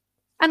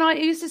 And I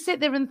used to sit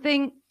there and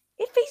think,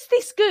 if he's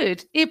this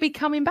good, he'll be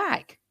coming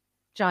back,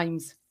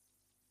 James.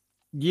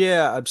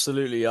 Yeah,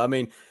 absolutely. I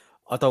mean,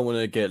 I don't want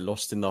to get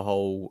lost in the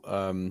whole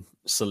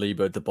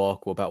Saliba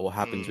debacle about what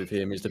happens with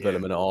him, his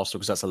development at Arsenal,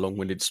 because that's a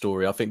long-winded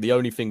story. I think the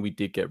only thing we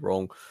did get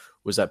wrong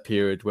was that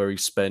period where he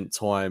spent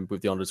time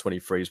with the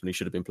under-23s when he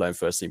should have been playing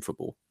first-team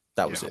football.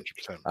 That was it.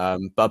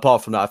 But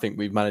apart from that, I think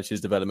we've managed his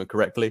development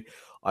correctly.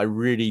 I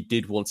really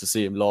did want to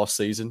see him last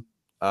season.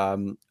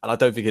 And I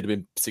don't think it'd have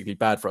been particularly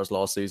bad for us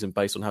last season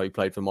based on how he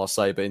played for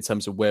Marseille. But in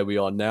terms of where we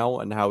are now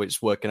and how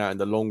it's working out in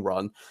the long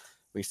run,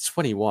 I mean, he's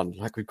 21.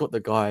 Like, we've got the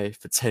guy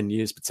for 10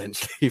 years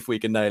potentially if we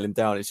can nail him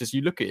down. It's just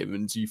you look at him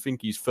and you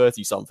think he's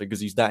 30-something because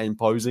he's that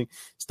imposing,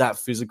 he's that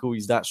physical,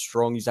 he's that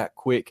strong, he's that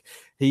quick.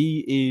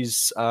 He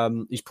is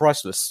he's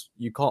priceless.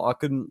 I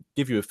couldn't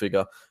give you a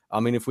figure. I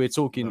mean, if we're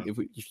talking,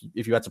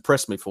 if you had to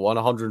press me for one,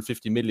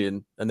 150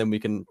 million, and then we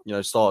can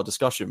start a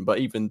discussion. But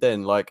even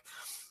then, like,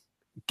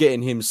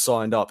 getting him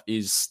signed up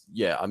is,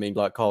 I mean,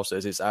 like Carl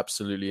says, it's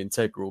absolutely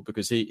integral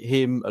because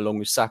him, along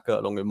with Saka,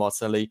 along with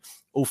Martinelli,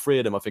 all 3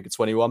 of them, I think, are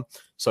 21.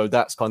 So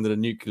that's kind of the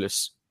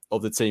nucleus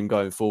of the team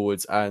going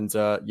forwards. And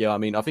I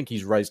mean, I think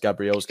he's raised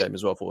Gabriel's game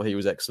as well. I thought he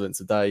was excellent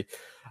today.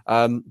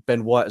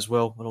 Ben White as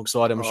well,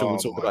 alongside him. I'm sure we'll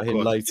talk about him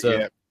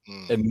later.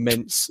 Yeah.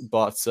 Immense.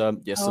 But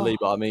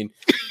Saliba, I mean,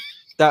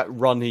 that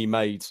run he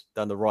made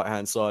down the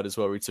right-hand side as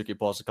well, where he took it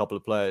past a couple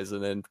of players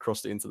and then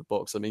crossed it into the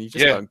box. I mean, you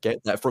just don't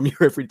get that from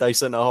your everyday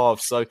centre-half.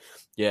 So,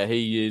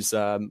 he is,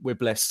 we're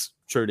blessed,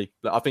 truly.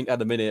 But I think at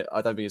the minute,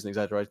 I don't think it's an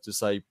exaggeration to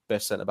say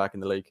best centre-back in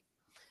the league.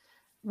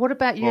 What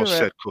about Europe? Well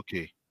said,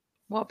 Cookie.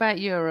 What about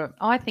Europe?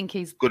 I think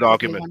he's good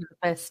argument. One of the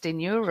best in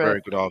Europe.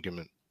 Very good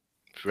argument.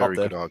 Very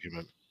good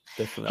argument.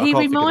 Definitely. He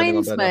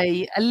reminds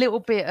me a little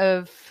bit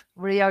of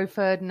Rio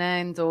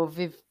Ferdinand or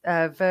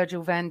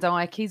Virgil van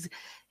Dijk.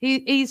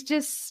 He's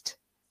just,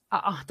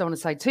 I don't want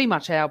to say too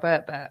much,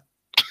 Albert, but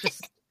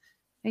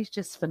he's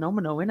just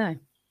phenomenal, isn't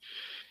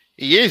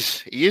he? He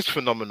is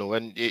phenomenal,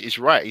 and it's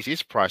right. He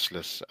is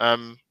priceless.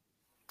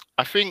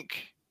 I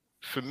think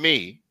for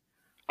me,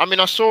 I mean,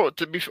 I saw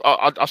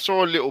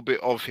a little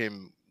bit of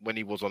him when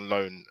he was on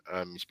loan,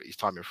 his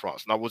time in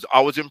France, and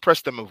I was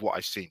impressed them with what I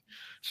seen.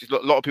 So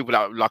a lot of people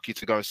that were lucky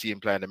to go and see him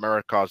play in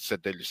America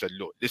said,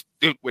 look,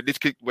 when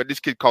this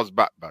kid comes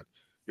back, man,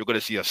 you're going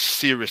to see a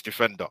serious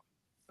defender.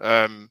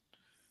 And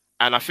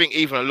I think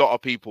even a lot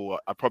of people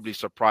are probably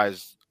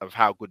surprised of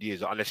how good he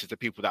is, unless it's the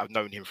people that have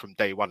known him from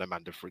day one,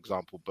 Amanda, for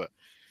example. But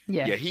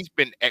yeah, he's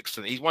been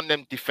excellent. He's one of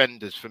them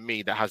defenders for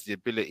me that has the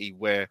ability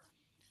where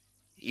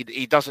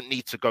he doesn't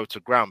need to go to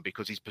ground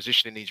because his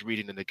positioning, his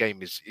reading in the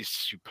game is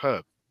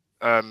superb.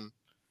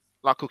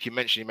 Like Cookie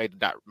mentioned, he made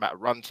that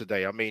run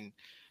today. I mean,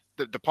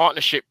 the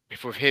partnership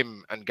with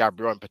him and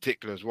Gabriel in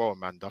particular as well,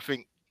 Amanda, I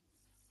think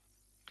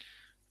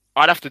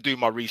I'd have to do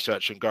my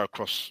research and go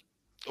across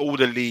all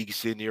the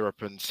leagues in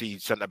Europe and see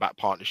centre-back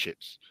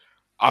partnerships.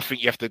 I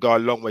think you have to go a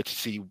long way to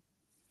see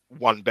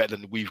one better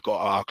than we've got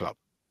at our club.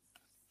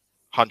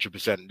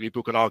 100%.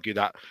 People can argue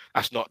that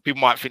that's not.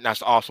 People might think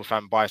that's Arsenal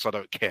fan bias. I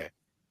don't care.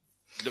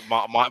 Look,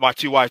 my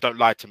two eyes don't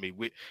lie to me.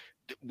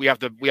 We have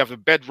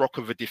the bedrock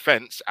of a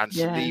defence, and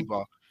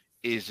Saliba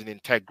is an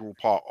integral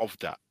part of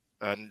that.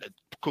 And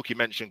Cookie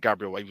mentioned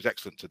Gabriel; he was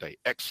excellent today,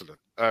 excellent.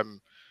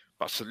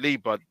 But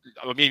Saliba,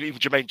 I mean, even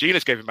Jermaine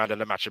Genius gave him man of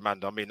the match,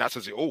 Amanda. I mean, that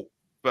says it all.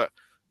 But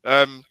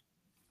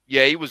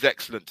yeah, he was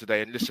excellent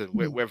today. And listen,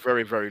 we're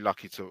very, very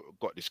lucky to have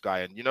got this guy.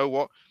 And you know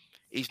what?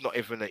 He's not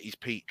even at his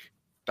peak.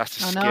 That's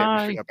the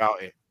scary thing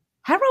about it.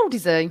 How old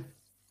is he?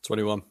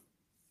 21.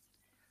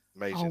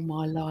 Amazing. Oh,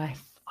 my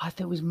life. I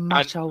thought he was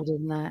much older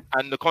than that.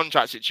 And the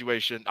contract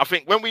situation, I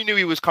think when we knew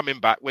he was coming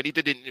back, when he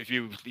did the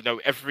interview,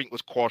 everything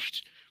was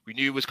quashed. We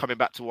knew he was coming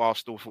back to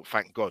Arsenal,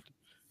 thank God.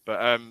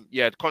 But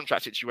the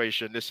contract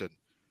situation, listen,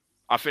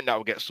 I think that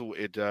will get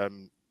sorted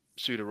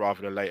sooner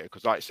rather than later.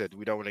 Because like I said,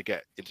 we don't want to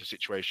get into a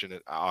situation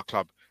at our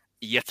club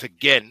yet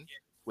again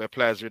where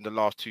players are in the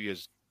last 2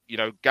 years.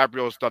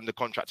 Gabriel's done the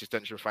contract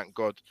extension, thank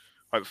God.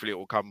 Hopefully it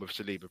will come with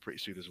Saliba pretty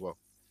soon as well.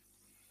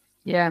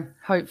 Yeah,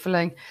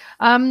 hopefully.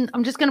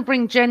 I'm just going to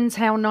bring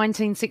Gentown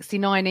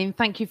 1969 in.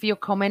 Thank you for your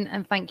comment,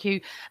 and thank you.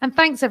 And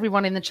thanks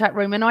everyone in the chat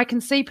room. And I can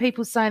see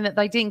people saying that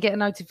they didn't get a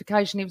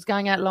notification it was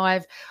going out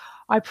live.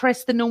 I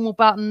pressed the normal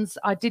buttons.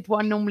 I did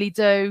what I normally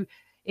do.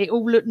 It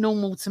all looked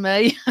normal to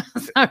me.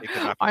 So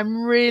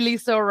I'm really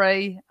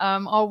sorry.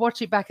 I'll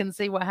watch it back and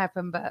see what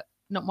happened, but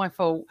not my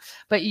fault.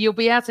 But you'll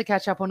be able to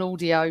catch up on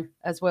audio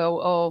as well,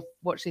 or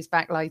watch this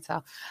back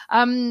later.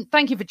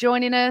 Thank you for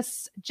joining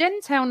us.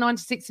 Gentown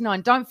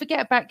 1969. Don't forget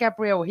about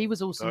Gabriel. He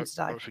was awesome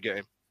today. Don't forget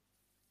him.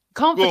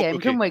 Can't forget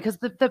him, can we? Because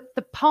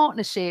the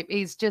partnership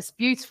is just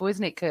beautiful,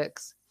 isn't it,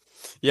 Cooks?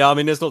 Yeah, I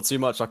mean, there's not too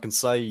much I can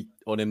say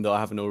on him that I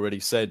haven't already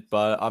said.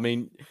 But I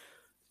mean,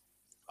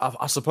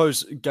 I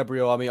suppose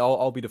Gabriel, I mean,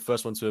 I'll be the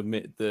first one to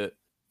admit that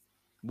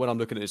when I'm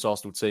looking at this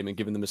Arsenal team and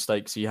given the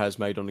mistakes he has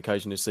made on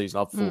occasion this season,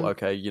 I've thought,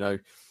 okay,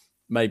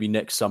 maybe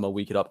next summer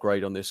we could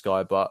upgrade on this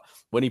guy. But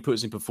when he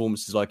puts in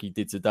performances like he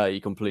did today, he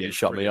completely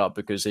shut me up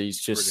because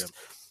he's just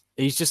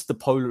the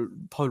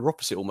polar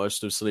opposite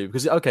almost of Saliba.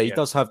 Because, he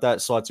does have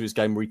that side to his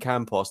game where he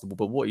can pass the ball,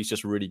 but what he's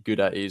just really good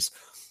at is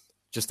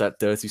just that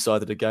dirty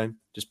side of the game,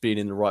 just being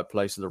in the right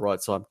place at the right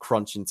time,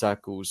 crunching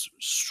tackles,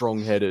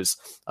 strong headers.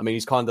 I mean,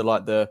 he's kind of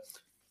like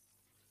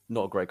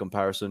not a great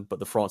comparison, but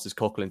the Francis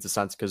Coquelin to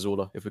Santi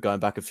Cazorla, if we're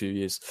going back a few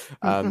years.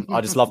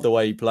 I just love the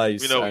way he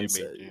plays. We know what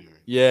you mean.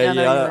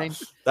 Yeah,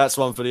 that's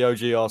one for the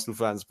OG Arsenal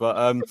fans. But,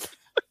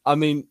 I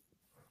mean,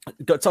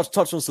 touch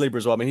on Saliba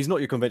as well. I mean, he's not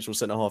your conventional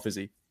centre-half, is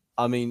he?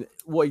 I mean,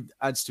 what he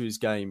adds to his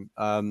game,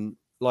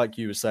 like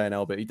you were saying,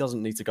 Albert, he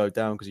doesn't need to go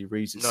down because he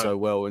reads it so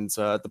well. And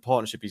the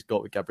partnership he's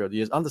got with Gabriel,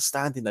 the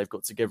understanding they've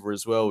got together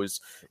as well is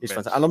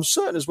fantastic. And I'm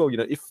certain as well,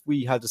 if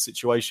we had a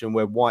situation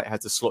where White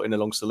had to slot in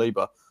along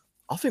Saliba,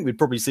 I think we'd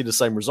probably see the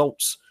same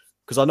results.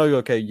 Because I know,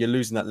 you're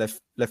losing that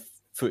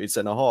left-footed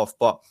centre-half,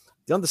 but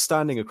the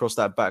understanding across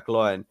that back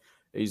line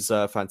is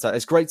fantastic.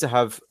 It's great to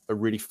have a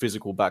really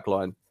physical back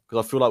line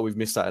because I feel like we've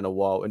missed that in a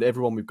while. And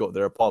everyone we've got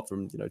there, apart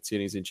from,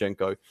 Tierney,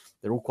 Zinchenko,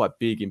 they're all quite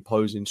big,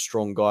 imposing,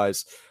 strong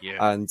guys. Yeah.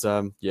 And,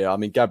 I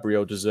mean,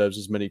 Gabriel deserves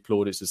as many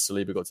plaudits as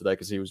Saliba got today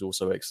because he was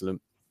also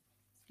excellent.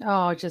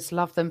 Oh, I just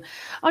love them.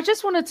 I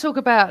just want to talk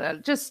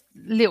about just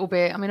a little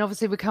bit. I mean,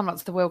 obviously, we're coming up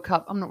to the World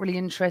Cup. I'm not really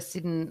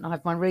interested, and I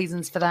have my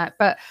reasons for that.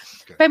 But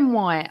Ben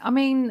White, I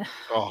mean...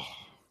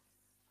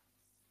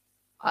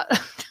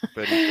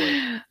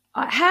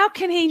 how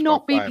can he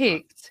not be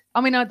picked? I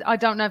mean, I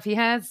don't know if he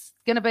has,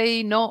 going to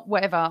be, not,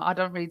 whatever. I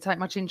don't really take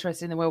much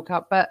interest in the World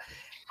Cup. But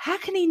how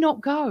can he not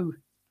go?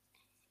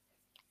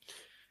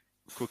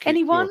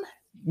 Anyone?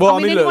 Well, I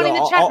mean anyone in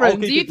the chat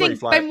room, do you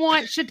think Ben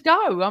White should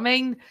go? I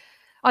mean...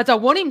 I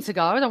don't want him to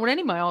go. I don't want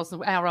any of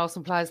our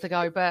Arsenal players to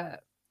go.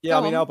 But yeah,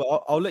 I mean, Albert,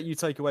 I'll let you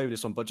take away with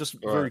this one. But just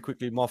very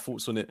quickly, my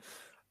thoughts on it.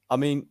 I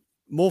mean,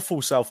 more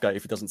full Southgate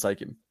if he doesn't take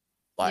him.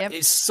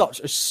 It's such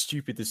a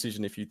stupid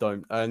decision if you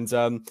don't.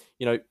 And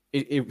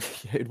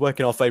it'd work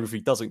in our favour if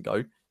he doesn't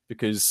go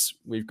because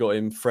we've got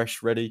him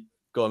fresh, ready.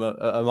 Got him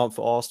a month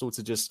for Arsenal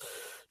to just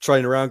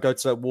train around, go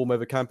to that warm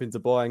weather camp in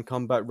Dubai, and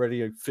come back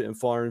ready, fit and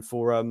firing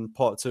for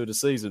part 2 of the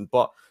season.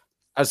 But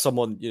as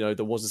someone,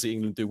 that wants to see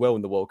England do well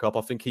in the World Cup,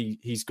 I think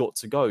he's got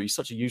to go. He's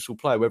such a useful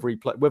player.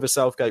 Whether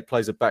Southgate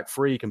plays a back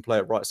three, he can play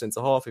at right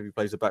centre half. If he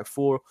plays a back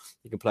four,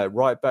 he can play at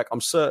right back.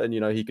 I'm certain,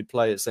 he could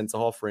play at centre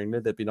half for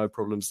England. There'd be no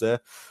problems there.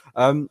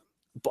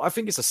 But I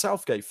think it's a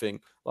Southgate thing.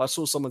 I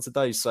saw someone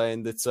today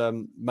saying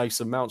that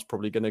Mason Mount's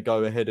probably going to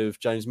go ahead of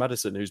James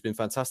Maddison, who's been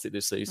fantastic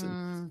this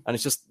season. And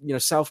it's just,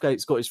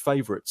 Southgate's got his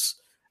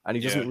favourites, and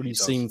he doesn't really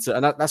seem to.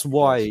 And that's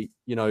why,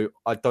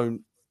 I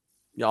don't.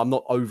 I'm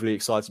not overly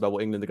excited about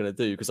what England are going to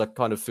do, because I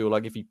kind of feel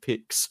like if he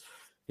picks,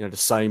 the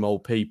same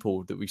old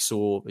people that we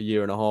saw a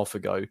year and a half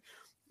ago,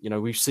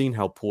 we've seen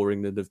how poor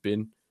England have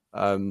been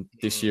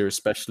this year,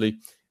 especially.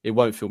 It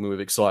won't fill me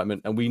with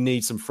excitement, and we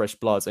need some fresh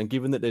blood. And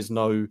given that there's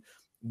no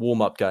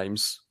warm-up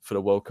games for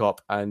the World Cup,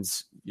 and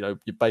you're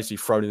basically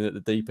thrown in at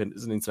the deep end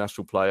as an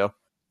international player,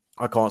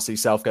 I can't see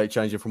Southgate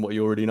changing from what he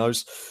already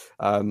knows.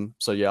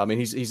 So yeah, I mean,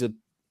 he's a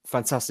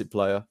fantastic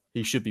player.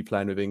 He should be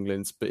playing with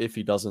England, but if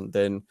he doesn't,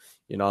 then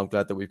I'm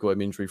glad that we've got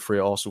him injury-free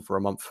at Arsenal for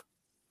a month.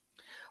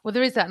 Well,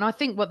 there is that, and I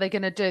think what they're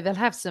going to do, they'll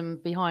have some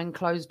behind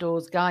closed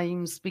doors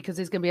games, because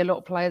there's going to be a lot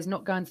of players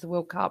not going to the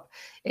World Cup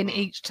in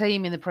each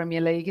team in the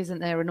Premier League, isn't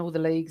there, in all the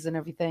leagues and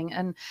everything,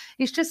 and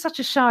it's just such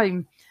a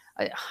shame.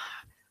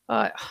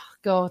 Oh,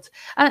 God.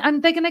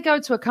 And they're going to go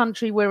to a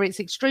country where it's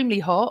extremely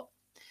hot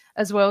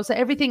as well. So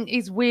everything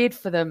is weird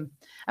for them.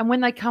 And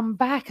when they come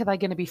back, are they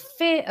going to be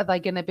fit? Are they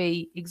going to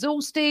be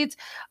exhausted?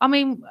 I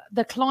mean,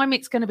 the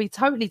climate's going to be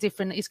totally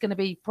different. It's going to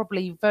be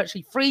probably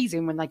virtually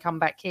freezing when they come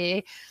back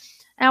here.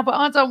 Albert,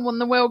 I don't want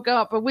the World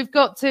Cup, but we've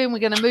got to, and we're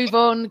going to move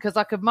on, because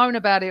I could moan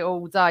about it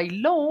all day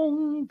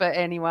long. But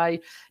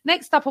anyway,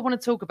 next up I want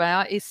to talk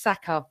about is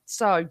Saka.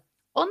 So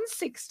on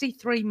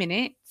 63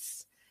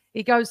 minutes,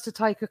 he goes to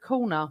take a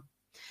corner.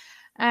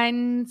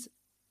 And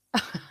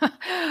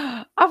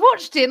I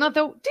watched it and I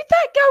thought, did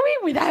that go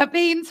in without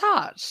being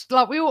touched?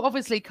 Like, we all,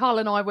 obviously, Carl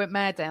and I went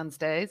mad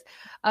downstairs.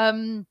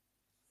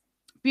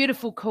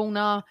 Beautiful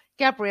corner.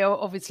 Gabriel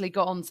obviously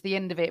got on to the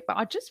end of it. But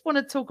I just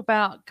want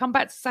to come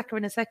back to Saka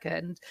in a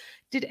second.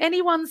 Did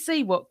anyone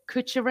see what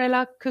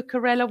Cucurella,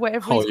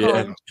 whatever he's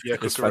called? Yeah,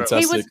 it's fantastic.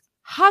 He was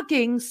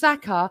hugging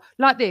Saka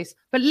like this,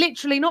 but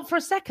literally not for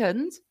a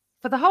second.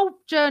 For the whole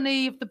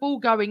journey of the ball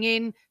going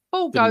in,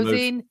 ball goes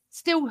in,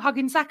 still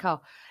hugging Saka.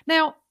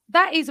 Now,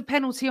 that is a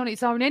penalty on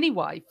its own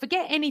anyway.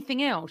 Forget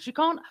anything else. You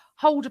can't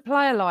hold a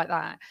player like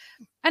that.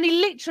 And he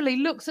literally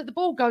looks at the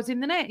ball, goes in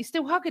the net. He's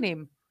still hugging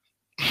him.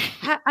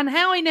 And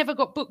how he never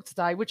got booked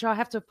today, which I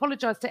have to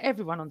apologise to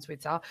everyone on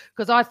Twitter,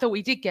 because I thought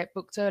he did get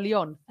booked early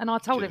on. And I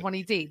told everyone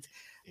he did.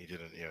 He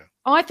didn't, yeah.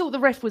 I thought the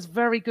ref was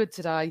very good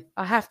today.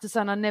 I have to say,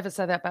 and I never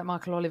say that about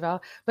Michael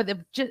Oliver, but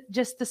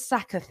just the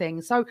Saka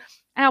thing. So,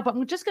 Albert,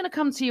 I'm just going to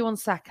come to you on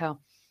Saka.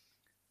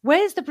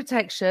 Where's the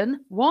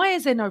protection? Why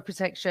is there no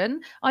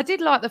protection? I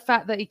did like the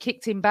fact that he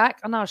kicked him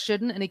back. I know I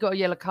shouldn't, and he got a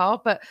yellow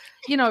card, but,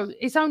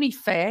 it's only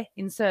fair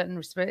in certain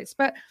respects.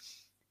 But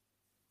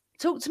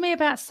talk to me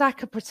about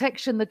Saka,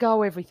 protection, the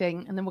goal,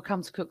 everything, and then we'll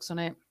come to Cooks on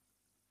it.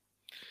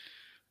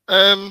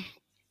 When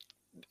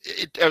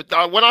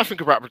I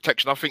think about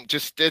protection, I think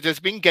just there's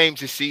been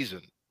games this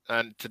season,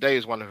 and today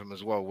is one of them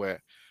as well,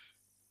 where,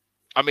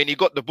 I mean, he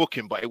got the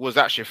booking, but it was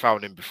actually a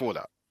foul in before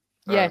that.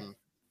 Yeah.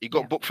 He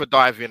got booked for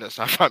diving at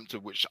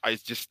Southampton, which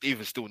is just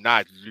even still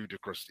now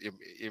ludicrous,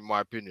 in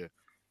my opinion.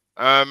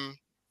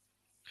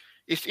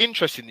 It's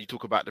interesting you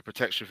talk about the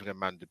protection thing,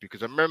 Amanda,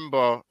 because I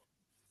remember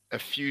a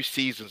few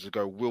seasons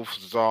ago, Wilf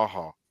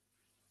Zaha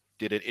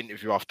did an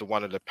interview after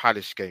one of the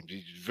Palace games.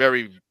 He's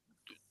very,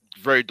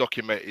 very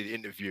documented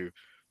interview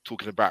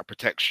talking about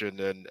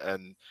protection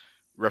and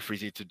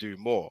referees need to do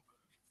more.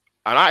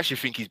 And I actually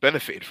think he's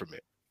benefited from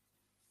it.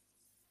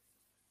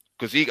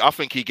 Because I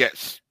think he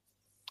gets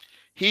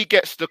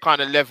the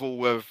kind of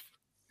level of,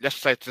 let's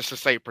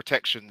say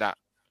protection that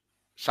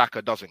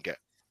Saka doesn't get.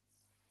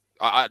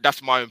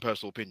 That's my own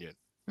personal opinion.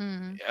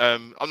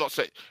 Mm-hmm. I'm not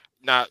saying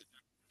now.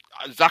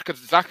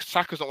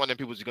 Saka's not one of them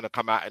people who's going to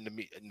come out in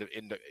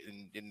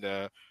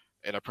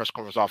a press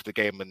conference after the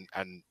game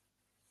and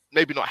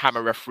maybe not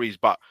hammer referees,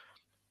 but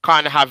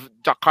kind of have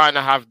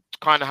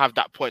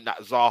that point that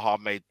Zaha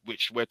made,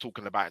 which we're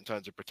talking about in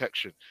terms of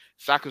protection.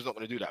 Saka's not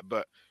going to do that,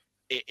 but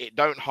it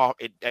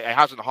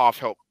hasn't half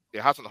helped.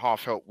 It hasn't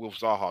half helped Wilf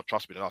Zaha,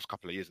 trust me, the last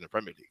couple of years in the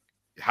Premier League.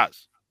 It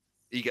has.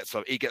 He gets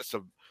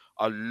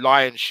a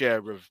lion's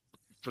share of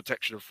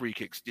protection of free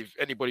kicks. If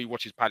anybody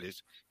watches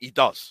Palace, he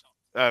does.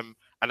 And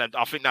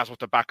I think that's off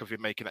the back of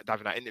him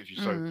having that interview.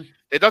 So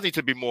there does need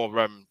to be more.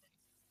 The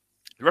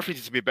referees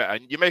need to be better.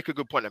 And you make a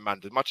good point,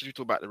 Amanda. As much as we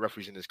talk about the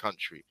referees in this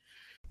country.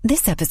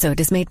 This episode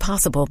is made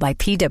possible by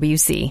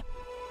PwC.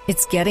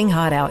 It's getting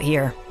hot out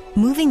here.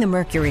 Moving the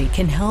mercury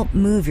can help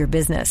move your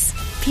business.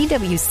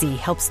 PwC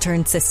helps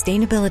turn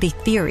sustainability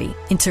theory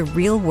into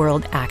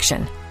real-world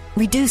action.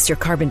 Reduce your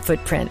carbon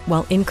footprint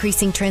while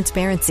increasing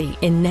transparency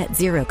in net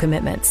zero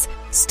commitments.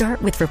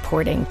 Start with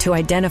reporting to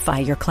identify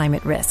your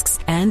climate risks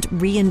and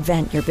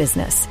reinvent your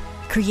business.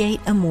 Create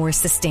a more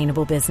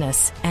sustainable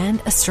business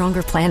and a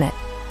stronger planet.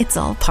 It's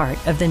all part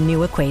of The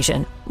New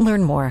Equation.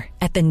 Learn more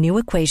at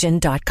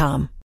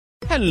thenewequation.com.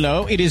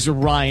 Hello, it is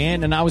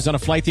Ryan, and I was on a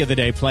flight the other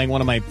day playing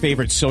one of my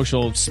favorite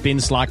social spin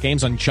slot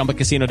games on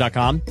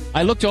ChumbaCasino.com.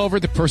 I looked over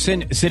at the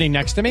person sitting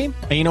next to me,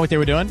 and you know what they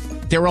were doing?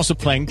 They were also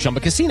playing Chumba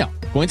Casino.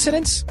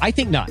 Coincidence? I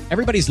think not.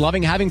 Everybody's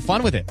loving having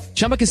fun with it.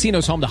 Chumba Casino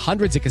is home to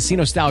hundreds of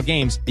casino-style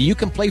games that you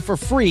can play for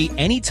free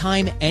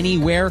anytime,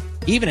 anywhere,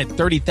 even at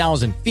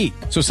 30,000 feet.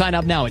 So sign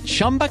up now at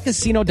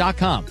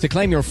ChumbaCasino.com to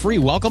claim your free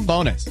welcome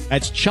bonus.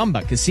 That's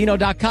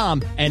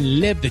ChumbaCasino.com and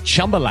live the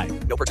Chumba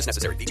life. No purchase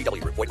necessary.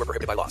 VGW. Void where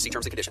prohibited by law. See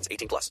terms and conditions.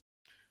 18+.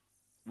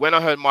 When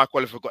I heard Mike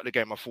Oliver got the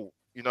game, I thought,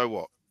 you know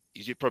what?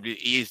 He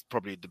is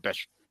probably the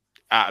best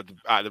out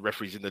of the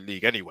referees in the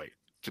league anyway.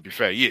 To be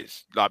fair, he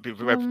is. Like,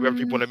 whether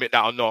people admit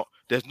that or not,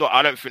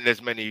 I don't think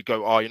there's many who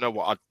go, oh, you know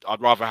what? I'd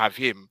rather have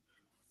him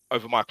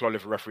over Michael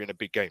Oliver refereeing a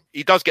big game.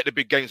 He does get the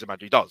big games,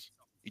 Amanda. He does.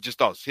 He just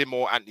does. Him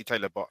or Anthony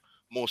Taylor, but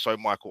more so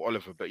Michael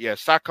Oliver. But yeah,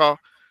 Saka,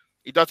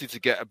 he does need to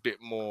get a bit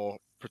more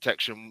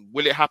protection.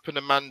 Will it happen,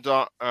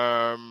 Amanda?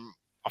 I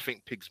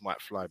think pigs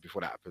might fly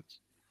before that happens.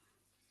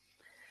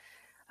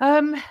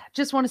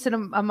 Just wanted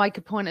to make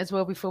a point as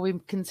well before we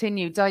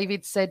continue.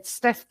 David said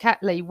Steph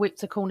Catley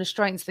whipped a corner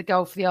straight into the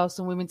goal for the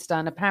Arsenal women's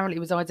stand. Apparently it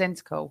was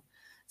identical.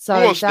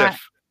 So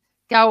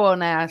go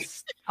on,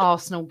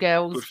 Arsenal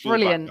girls.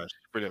 Brilliant.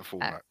 Brilliant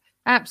fullback.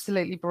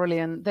 Absolutely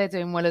brilliant. They're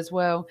doing well as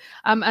well.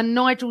 And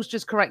Nigel's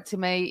just correcting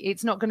me.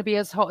 It's not going to be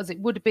as hot as it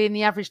would be in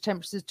the average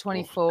temperature is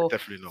 24.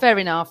 Definitely not. Fair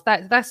enough.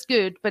 That's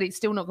good, but it's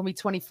still not going to be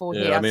 24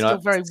 here. I mean, it's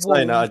still very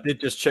warm. I did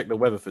just check the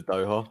weather for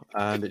Doha,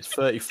 and it's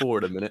 34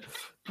 at a minute.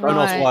 Don't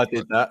ask why I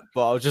did that,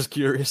 but I was just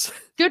curious.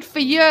 Good for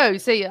you.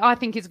 See, I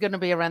think it's going to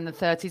be around the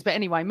 30s. But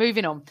anyway,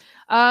 moving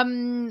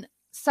on.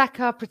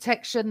 Saka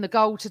protection, the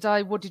goal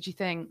today. What did you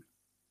think?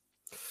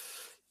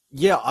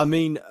 Yeah, I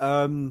mean,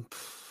 I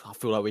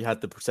feel like we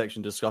had the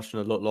protection discussion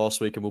a lot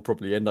last week, and we'll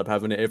probably end up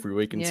having it every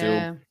week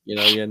until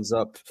he ends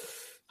up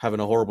having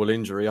a horrible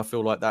injury. I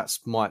feel like that's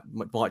might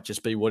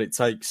just be what it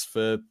takes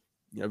for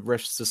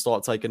refs to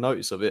start taking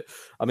notice of it.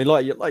 I mean,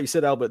 like you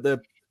said, Albert,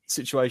 the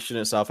situation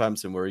at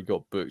Southampton where he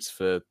got booked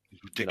for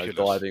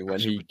diving when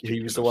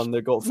he was the one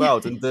that got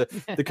fouled, and the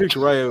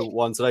Cucurella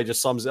one today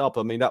just sums it up.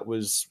 I mean, that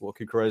was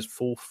Cucurella's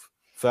fourth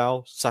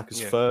foul,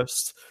 Saka's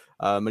first,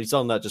 and he's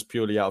done that just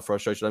purely out of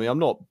frustration. I mean, I'm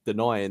not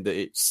denying that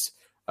it's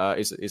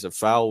a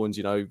foul, and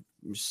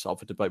it's up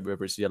for debate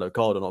whether it's a yellow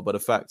card or not. But the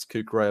fact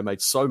Cucurella made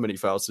so many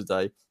fouls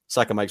today,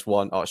 Saka makes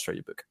one. Straight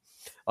your book.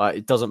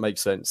 It doesn't make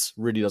sense.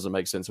 Really doesn't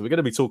make sense. And we're going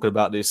to be talking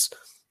about this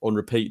on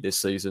repeat this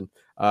season.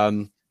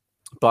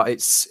 But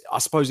I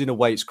suppose in a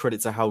way, it's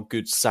credit to how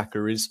good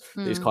Saka is.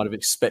 It's kind of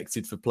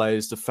expected for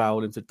players to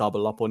foul him, to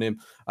double up on him.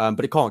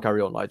 But it can't carry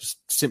on. Just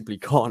simply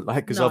can't.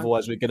 Because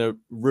otherwise we're going to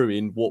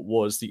ruin what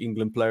was the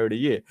England Player of the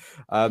Year.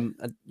 And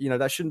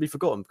that shouldn't be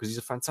forgotten because he's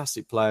a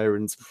fantastic player.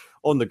 And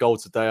on the goal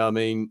today, I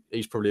mean,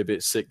 he's probably a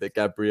bit sick that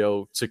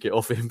Gabriel took it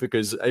off him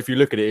because if you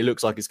look at it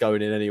looks like it's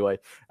going in anyway.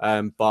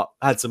 But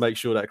had to make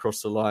sure that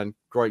crossed the line.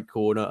 Great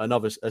corner,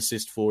 another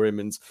assist for him.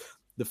 And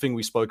the thing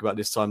we spoke about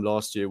this time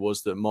last year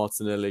was that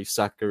Martinelli,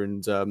 Saka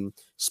and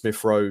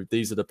Smith Rowe,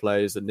 these are the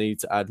players that need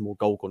to add more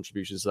goal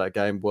contributions to that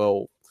game.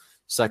 Well,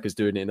 Saka's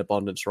doing it in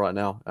abundance right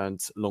now,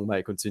 and long may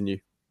it continue.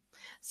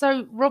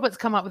 So Robert's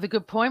come up with a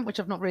good point, which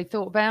I've not really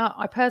thought about.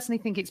 I personally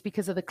think it's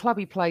because of the club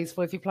he plays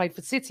for. If he played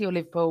for City or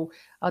Liverpool,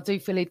 I do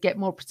feel he'd get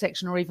more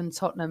protection, or even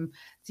Tottenham.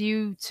 Do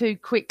you two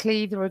quickly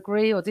either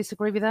agree or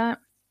disagree with that?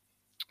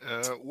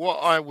 What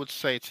I would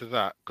say to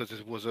that, because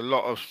there was a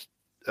lot of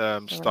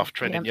stuff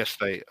trending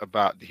yesterday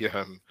about the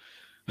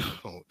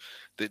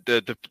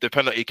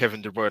penalty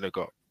Kevin De Bruyne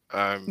got.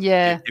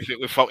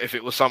 If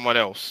it was someone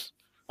else,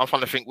 I'm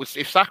trying to think.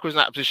 If Saka was in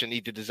that position,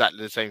 he did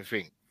exactly the same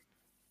thing.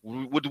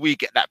 Would we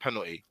get that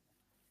penalty?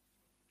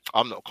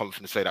 I'm not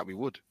confident to say that we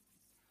would.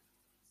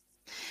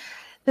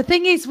 The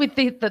thing is with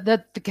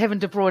the Kevin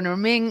De Bruyne,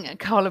 and me and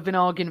Carl have been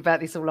arguing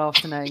about this all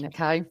afternoon.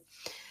 Okay,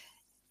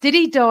 did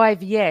he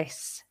dive?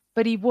 Yes,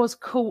 but he was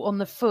caught on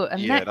the foot,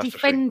 and that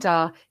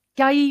defender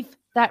gave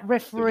that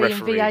referee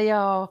and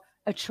VAR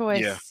a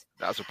choice. Yeah,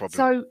 that's a problem.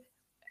 So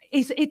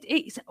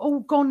it's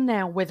all gone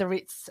now, whether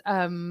it's,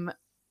 do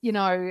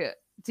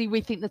we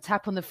think the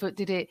tap on the foot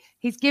did it?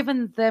 He's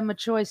given them a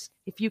choice.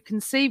 If you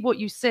can see what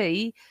you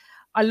see,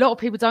 a lot of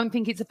people don't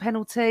think it's a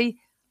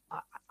penalty.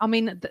 I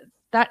mean,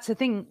 that's the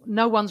thing.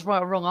 No one's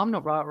right or wrong. I'm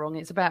not right or wrong.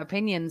 It's about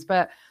opinions.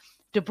 But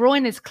De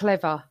Bruyne is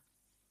clever,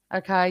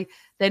 okay?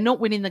 They're not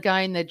winning the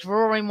game. They're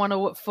drawing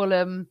 1-0 at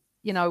Fulham.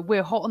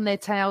 We're hot on their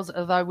tails,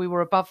 although we were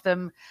above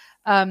them.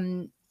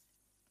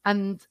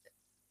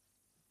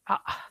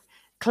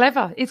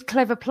 Clever. It's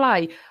clever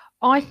play.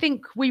 I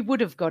think we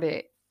would have got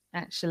it,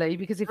 actually,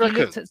 because if you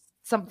looked at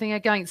something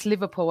against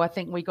Liverpool, I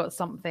think we got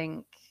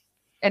something.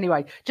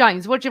 Anyway,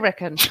 James, what do you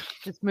reckon?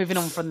 Just moving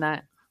on from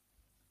that.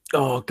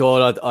 Oh,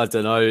 God, I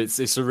don't know.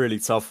 It's a really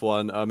tough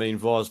one. I mean,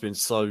 VAR's been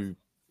so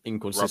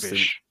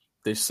inconsistent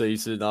this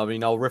season. I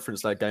mean, I'll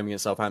reference that game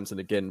against Southampton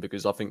again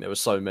because I think there were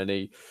so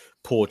many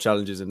poor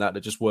challenges in that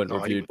just weren't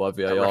reviewed by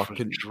VAR.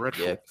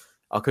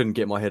 I couldn't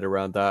get my head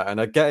around that. And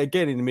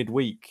again in the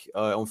midweek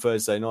on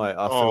Thursday night,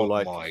 I feel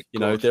like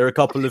there are a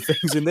couple of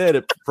things in there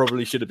that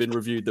probably should have been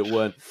reviewed that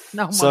weren't.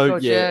 Oh my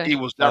God, yeah.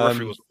 That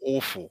referee was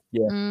awful.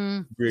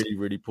 Yeah, really,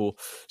 really poor.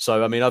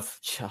 So I mean, I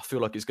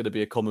feel like it's going to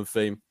be a common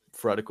theme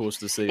throughout the course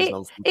of the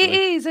season. It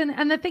is,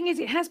 and the thing is,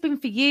 it has been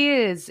for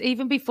years,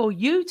 even before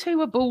you two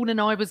were born and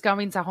I was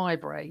going to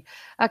Highbury.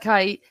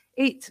 Okay,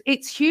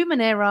 it's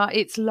human error,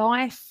 it's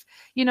life.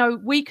 You know,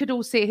 we could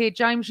all sit here,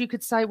 James, you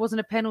could say it wasn't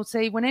a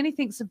penalty. When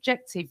anything's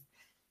subjective,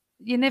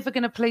 you're never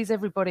going to please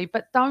everybody.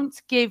 But don't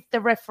give the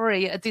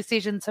referee a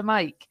decision to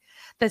make.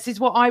 This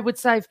is what I would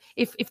say.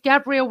 If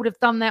Gabriel would have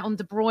done that on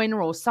De Bruyne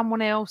or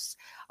someone else,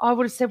 I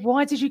would have said,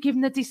 why did you give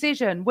him the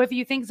decision? Whether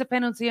you think it's a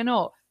penalty or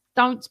not,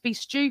 don't be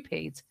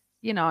stupid,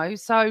 you know.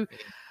 So,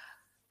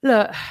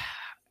 look,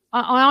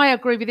 I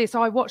agree with this.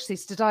 I watched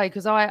this today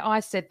because I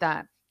said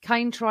that.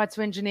 Kane tried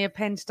to engineer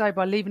pen today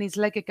by leaving his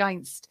leg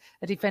against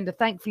a defender.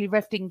 Thankfully,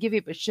 ref didn't give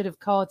it, but should have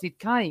carded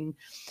Kane.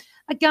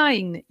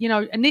 Again, you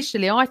know,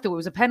 initially I thought it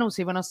was a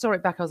penalty. When I saw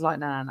it back, I was like,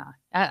 no.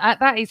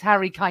 That is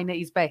Harry Kane at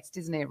his best,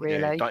 isn't it,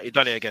 really? Yeah, he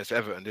done it against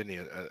Everton, didn't he,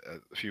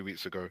 a few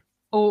weeks ago?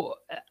 Or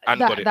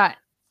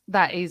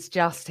that is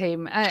just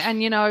him.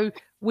 And, you know,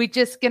 we're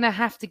just going to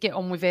have to get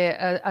on with it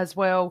as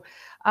well.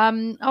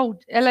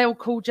 LL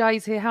Cool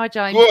J's here. Hi,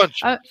 James.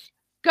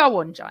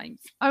 Go on, James.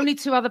 Only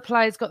 2 other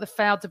players got the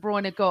foul. De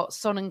Bruyne got.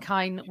 Son and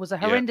Kane was a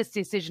horrendous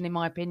decision, in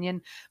my opinion.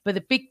 But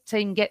the big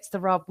team gets the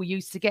rub. We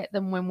used to get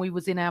them when we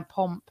was in our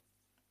pomp.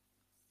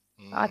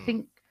 I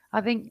think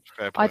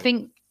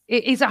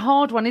it is a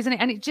hard one, isn't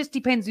it? And it just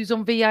depends who's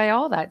on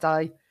VAR that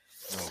day.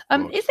 Is there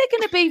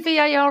going to be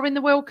VAR in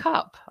the World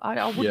Cup?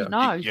 I wouldn't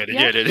know. Yeah,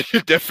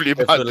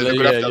 definitely.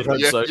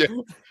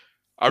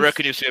 I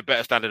reckon you'll see a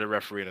better standard of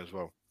refereeing as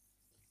well.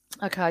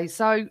 Okay,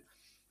 so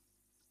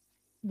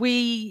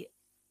we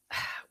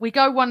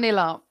go 1-0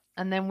 up,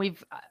 and then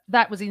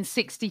that was in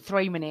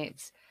 63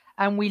 minutes,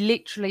 and we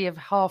literally have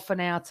half an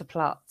hour to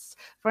Plutz.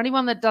 For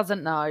anyone that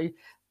doesn't know,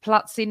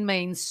 Plutzing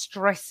means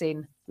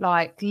stressing,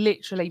 like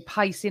literally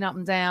pacing up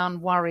and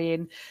down,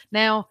 worrying.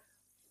 Now,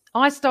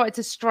 I started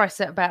to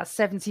stress at about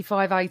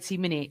 75, 80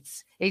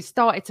 minutes. It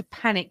started to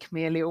panic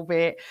me a little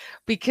bit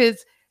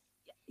because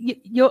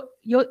you're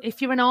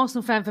if you're an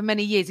Arsenal fan for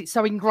many years, it's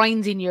so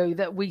ingrained in you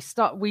that we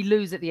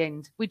lose at the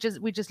end. We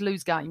just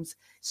lose games,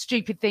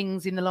 stupid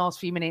things in the last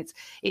few minutes.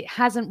 It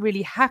hasn't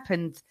really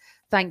happened,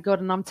 thank God,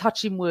 and I'm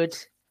touching wood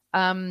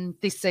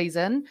this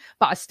season,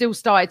 but I still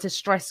started to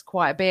stress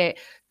quite a bit.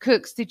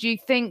 Cooks, did you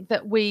think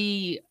that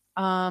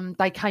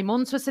they came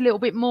on to us a little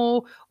bit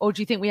more, or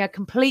do you think we had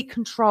complete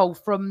control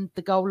from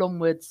the goal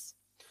onwards?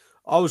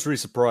 I was really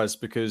surprised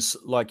because,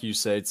 like you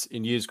said,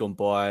 in years gone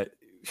by,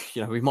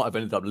 you know, we might have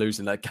ended up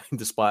losing that game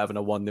despite having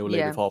a 1-0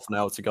 lead with half an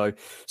hour to go.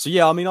 So,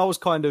 yeah, I mean, I was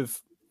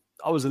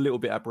a little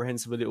bit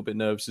apprehensive, a little bit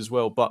nervous as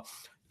well. But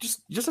you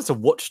just had to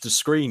watch the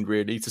screen,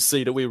 really, to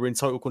see that we were in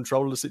total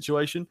control of the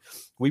situation.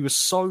 We were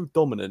so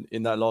dominant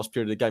in that last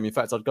period of the game. In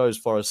fact, I'd go as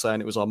far as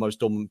saying it was our most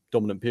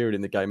dominant period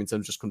in the game in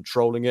terms of just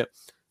controlling it,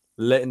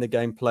 letting the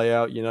game play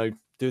out, you know,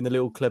 doing the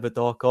little clever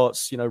dark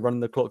arts, you know, running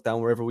the clock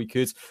down wherever we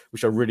could,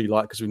 which I really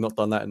like because we've not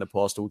done that in the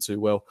past all too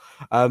well.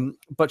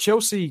 But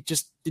Chelsea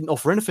just didn't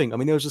offer anything. I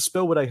mean, there was a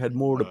spell where they had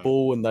more of the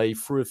ball and they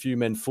threw a few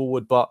men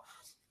forward, but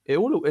it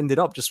all ended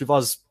up just with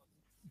us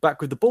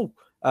back with the ball.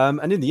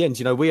 And in the end,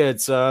 you know, we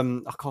had, I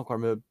can't quite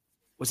remember,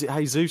 was it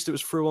Jesus that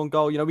was through on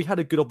goal? You know, we had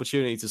a good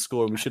opportunity to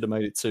score and we should have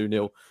made it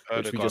 2-0,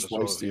 which we just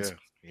wasted.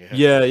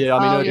 Yeah.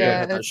 I mean,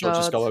 had that shot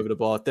just go over the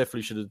bar.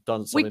 Definitely should have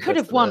done something. We could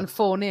have won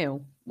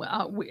 4-0.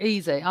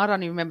 Easy. I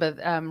don't even remember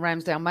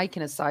Ramsdale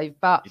making a save,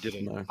 but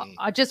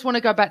I just want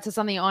to go back to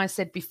something I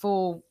said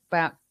before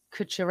about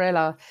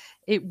Cucurella.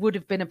 It would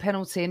have been a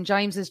penalty, and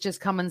James has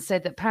just come and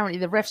said that apparently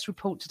the ref's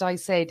report today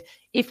said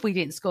if we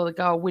didn't score the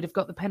goal, we'd have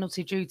got the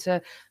penalty due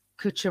to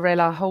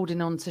Cucurella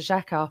holding on to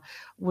Xhaka.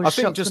 I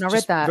think just, when I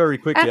read that. Very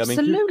quickly,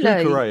 absolutely. I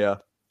mean,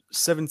 Cucurella,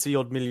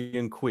 70-odd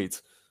million quid.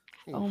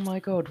 Oh my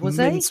God, was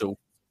mental. he?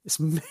 It's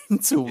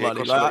mental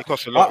money. It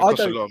costs a lot of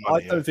money.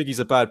 I don't think he's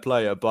a bad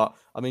player, but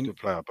I mean,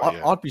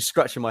 I'd be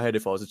scratching my head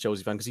if I was a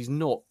Chelsea fan because he's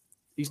not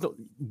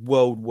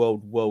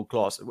world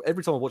class.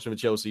 Every time I watch him at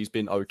Chelsea, he's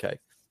been okay.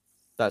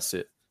 That's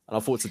it. And I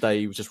thought today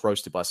he was just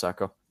roasted by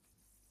Saka.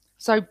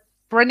 So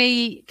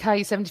Brenny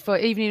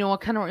K74, evening, or I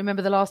cannot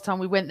remember the last time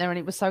we went there and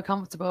it was so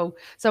comfortable.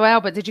 So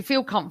Albert, did you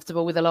feel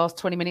comfortable with the last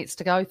 20 minutes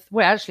to go?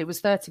 Well, actually, it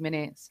was 30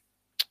 minutes.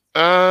 You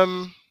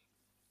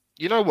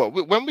know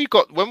what? When we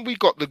got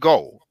the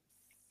goal,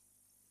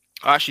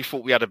 I actually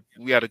thought we had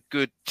a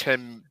good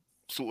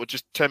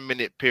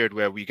 10-minute period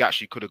where we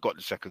actually could have got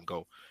the second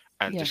goal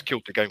and just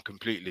killed the game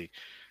completely.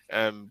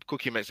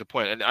 Cookie makes a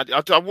point, and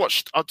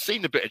I'd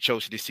seen a bit of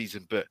Chelsea this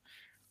season, but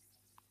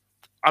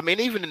I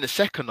mean, even in the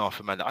second half,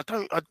 Amanda,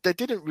 they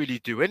didn't really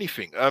do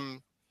anything.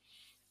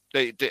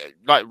 They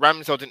like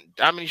Ramsdale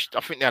didn't. I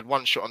think they had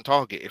one shot on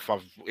target. If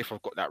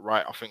I've got that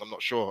right, I'm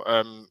not sure.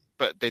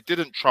 But they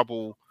didn't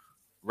trouble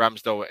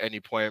Ramsdale at any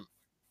point.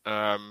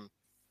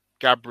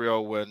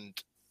 Gabriel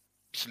and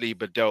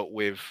Saliba dealt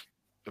with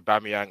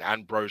Aubameyang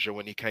and Broja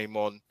when he came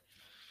on.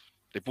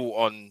 They brought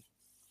on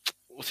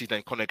what's his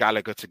name, Conor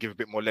Gallagher, to give a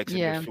bit more legs in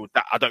Yeah. midfield.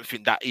 I don't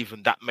think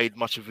that made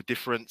much of a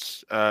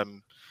difference.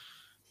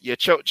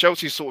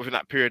 Chelsea's sort of in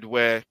that period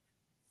where,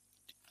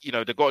 you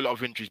know, they've got a lot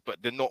of injuries,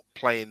 but they're not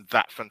playing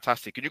that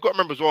fantastic. And you've got to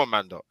remember as well,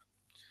 Amanda,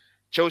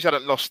 Chelsea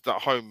hadn't lost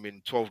at home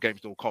in 12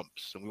 games in all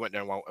comps, and we went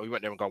there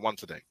and got one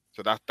today.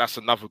 So that's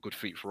another good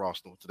feat for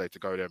Arsenal today, to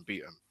go there and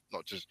beat them.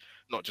 Not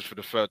just for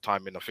the third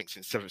time in, I think,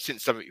 since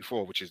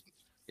 74, which is,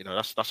 you know,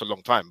 that's a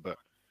long time. But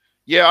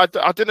yeah,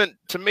 I didn't.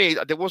 To me,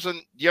 there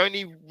wasn't the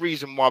only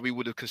reason why we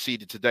would have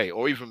conceded today,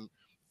 or even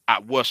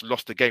at worst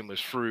lost the game, was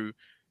through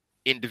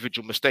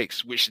individual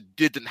mistakes, which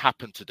didn't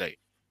happen today,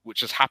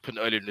 which has happened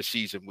earlier in the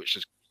season, which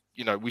is,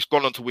 you know, we've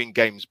gone on to win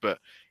games, but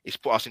it's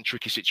put us in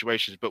tricky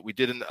situations. But we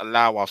didn't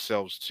allow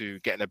ourselves to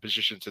get in a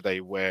position today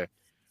where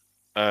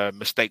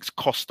mistakes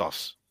cost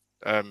us.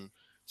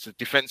 So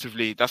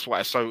defensively, that's why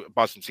it's so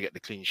buzzing to get the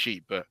clean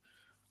sheet. But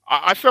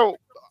I felt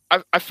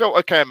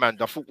okay,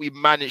 Amanda. I thought we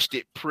managed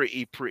it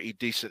pretty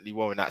decently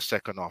well in that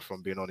second half, if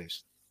I'm being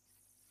honest.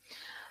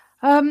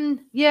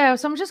 Yeah,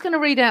 so I'm just going to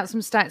read out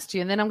some stats to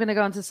you, and then I'm going to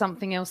go on to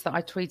something else that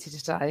I tweeted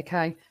today,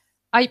 okay?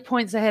 8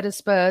 points ahead of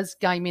Spurs,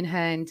 game in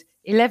hand.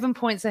 11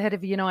 points ahead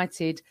of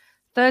United.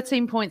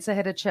 13 points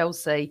ahead of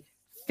Chelsea.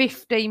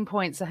 15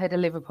 points ahead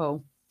of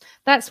Liverpool.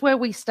 That's where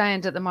we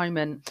stand at the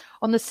moment.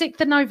 On the 6th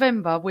of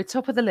November, we're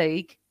top of the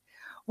league.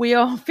 We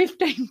are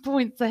 15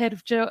 points ahead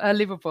of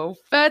Liverpool.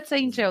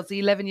 13 Chelsea,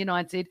 11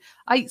 United,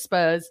 8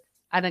 Spurs,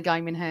 and a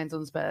game in hand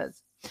on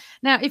Spurs.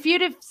 Now, if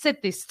you'd have said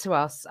this to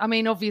us, I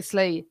mean,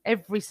 obviously,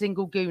 every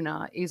single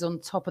Gooner is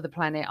on top of the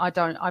planet.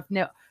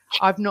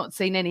 I've not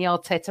seen any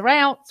Arteta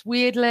out,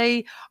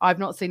 weirdly. I've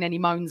not seen any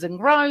moans and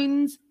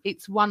groans.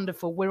 It's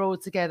wonderful. We're all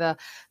together.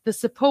 The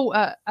support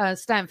at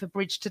Stamford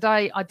Bridge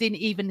today, I didn't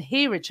even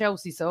hear a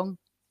Chelsea song.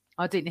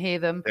 I didn't hear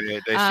them. They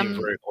seem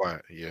very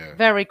quiet, yeah.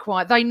 Very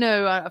quiet. They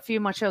knew. A few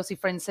of my Chelsea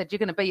friends said, you're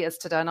going to beat us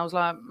today. And I was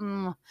like,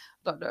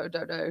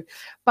 don't know.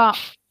 But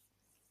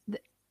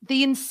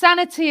the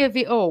insanity of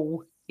it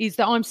all is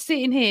that I'm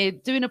sitting here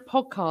doing a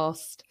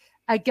podcast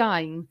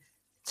again,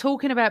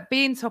 talking about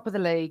being top of the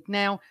league.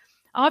 Now,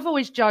 I've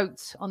always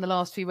joked on the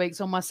last few weeks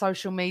on my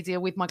social media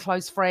with my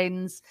close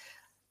friends,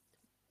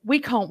 we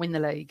can't win the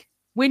league.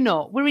 We're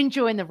not. We're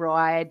enjoying the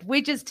ride.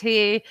 We're just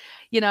here,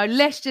 you know,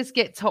 let's just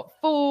get top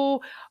 4.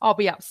 I'll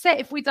be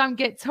upset if we don't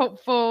get top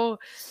 4.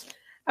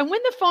 And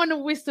when the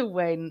final whistle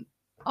went,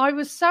 I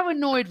was so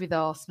annoyed with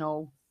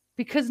Arsenal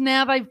because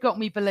now they've got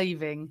me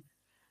believing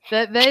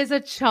that there's a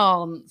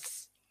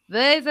chance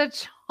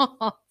that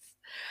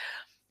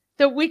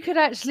we could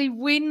actually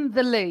win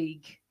the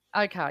league.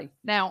 Okay,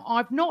 now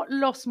I've not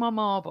lost my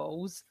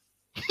marbles,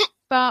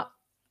 but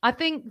I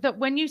think that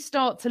when you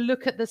start to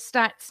look at the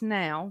stats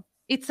now,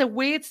 it's a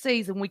weird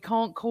season. We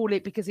can't call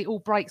it because it all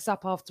breaks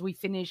up after we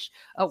finish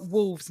at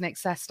Wolves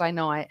next Saturday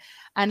night.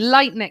 And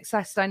late next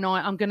Saturday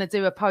night, I'm going to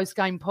do a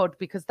post-game pod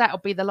because that'll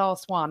be the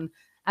last one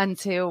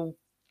until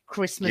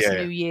Christmas,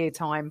 New Year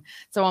time.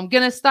 So I'm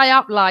going to stay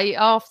up late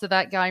after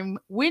that game.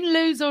 Win,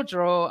 lose or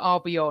draw,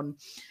 I'll be on.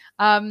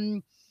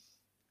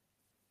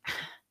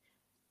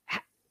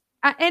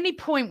 At any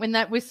point when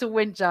that whistle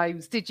went,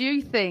 James, did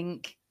you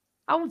think,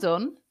 hold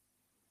on,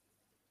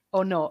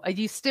 or not? Are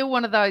you still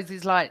one of those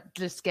who's like,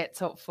 just get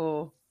top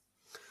 4?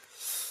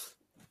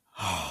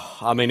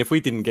 I mean, if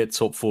we didn't get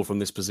top 4 from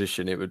this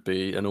position, it would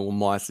be an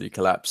almighty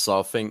collapse. So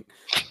I think,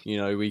 you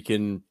know, we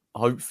can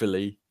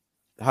hopefully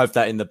have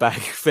that in the bag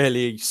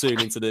fairly soon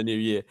into the new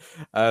year.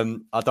 I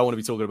don't want to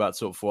be talking about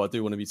top 4. I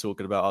do want to be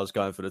talking about us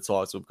going for the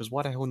title, because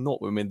why the hell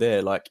not when we're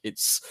there? Like,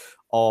 it's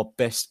our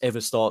best ever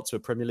start to a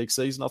Premier League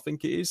season, I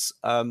think it is.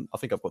 I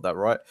think I've got that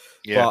right.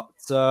 Yeah.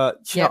 But,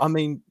 I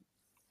mean,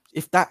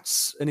 if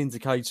that's an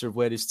indicator of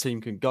where this team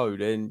can go,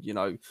 then, you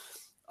know,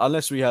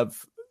 unless we have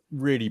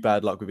really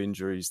bad luck with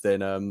injuries,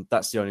 then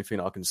that's the only thing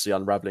that I can see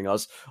unraveling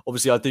us.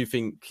 Obviously, I do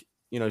think,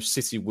 you know,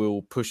 City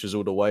will push us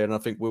all the way, and I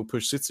think we'll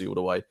push City all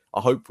the way. I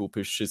hope we'll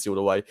push City all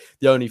the way.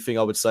 The only thing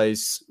I would say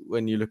is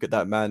when you look at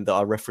that man that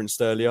I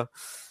referenced earlier,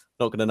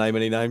 not going to name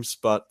any names,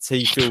 but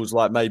he feels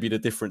like maybe the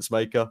difference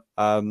maker.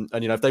 And,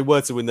 you know, if they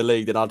were to win the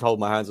league, then I'd hold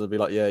my hands and be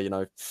like, yeah, you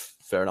know,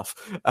 fair enough.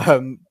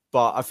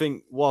 But I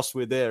think whilst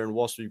we're there and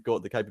whilst we've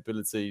got the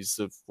capabilities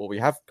of what we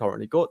have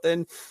currently got,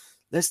 then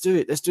let's do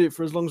it. Let's do it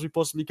for as long as we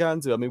possibly can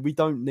do. I mean, we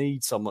don't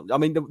need someone. I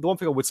mean, the one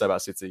thing I would say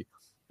about City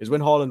is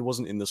when Haaland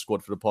wasn't in the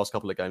squad for the past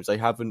couple of games, they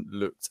haven't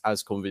looked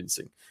as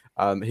convincing.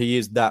 He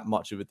is that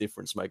much of a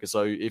difference maker.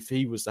 So if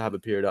he was to have a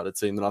period out of the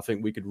team, then I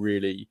think we could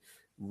really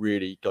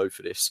go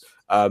for this.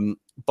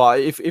 But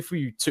if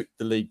we took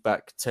the league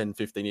back 10,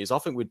 15 years, I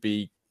think we'd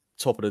be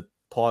top of the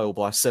pile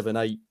by 7,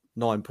 8,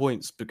 9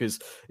 points, because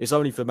it's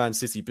only for Man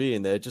City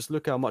being there. Just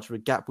look how much of a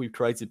gap we've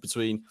created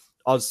between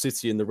us,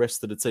 City, and the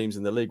rest of the teams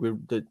in the league.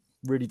 There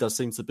really does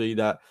seem to be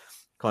that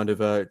kind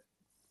of a,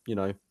 you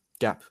know,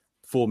 gap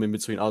forming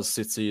between us,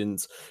 City,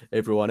 and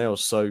everyone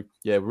else. So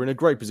yeah, we're in a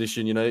great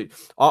position. You know,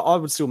 I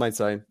would still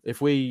maintain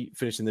if we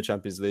finished in the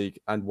Champions League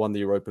and won the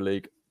Europa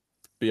League,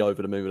 be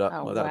over the moon with that.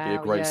 Oh, That'd be a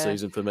wow, great yeah.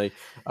 season for me.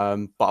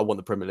 But I want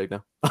the Premier League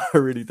now. I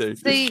really do.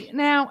 See,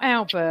 now,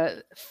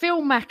 Albert,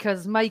 Phil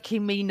Macker's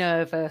making me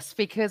nervous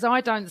because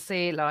I don't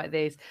see it like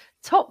this.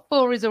 Top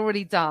 4 is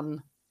already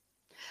done.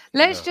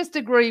 Let's just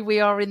agree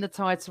we are in the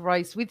title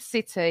race with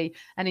City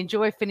and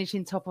enjoy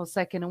finishing top or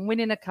second and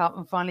winning a cup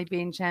and finally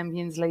being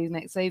Champions League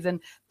next season.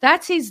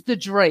 That is the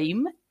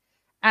dream.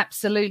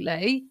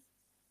 Absolutely.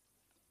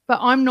 But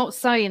I'm not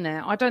saying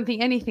that. I don't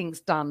think anything's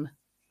done.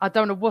 I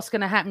don't know what's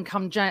going to happen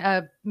come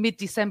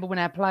mid-December when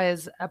our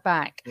players are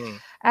back.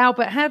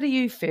 Albert, how do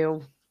you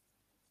feel?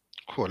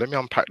 Cool. Let me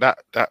unpack that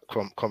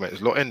comment.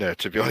 There's a lot in there,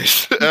 to be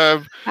honest.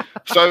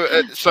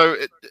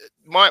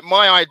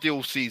 My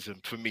ideal season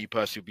for me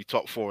personally would be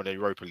top 4 in the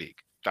Europa League.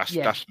 That's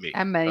me.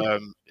 And me.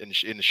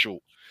 In the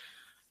short.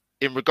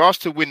 In regards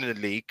to winning the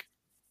league,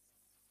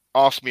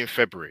 ask me in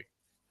February.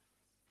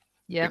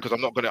 Yeah. Because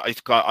I'm not gonna. I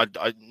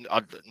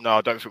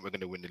don't think we're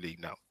gonna win the league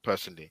now.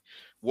 Personally,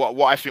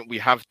 what I think we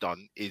have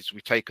done is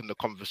we've taken the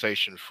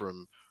conversation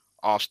from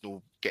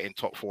Arsenal getting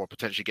top 4,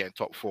 potentially getting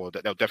top 4.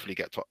 That they'll definitely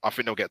get top. I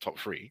think they'll get top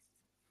 3.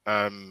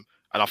 And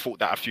I thought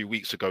that a few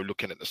weeks ago,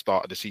 looking at the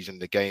start of the season,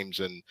 the games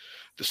and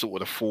the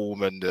sort of the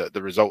form and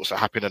the results that are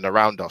happening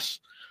around us.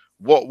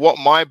 What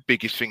my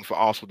biggest thing for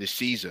Arsenal this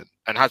season,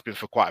 and has been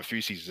for quite a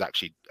few seasons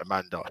actually,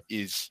 Amanda,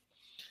 is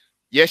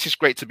yes, it's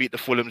great to beat the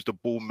Fulhams, the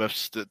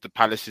Bournemouths, the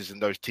Palaces,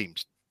 and those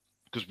teams,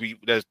 because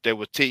there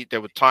were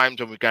times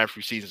when we're going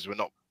through seasons we're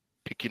not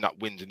picking up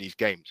wins in these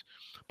games.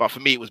 But for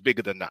me, it was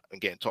bigger than that and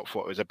getting top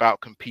 4. It was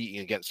about competing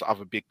against the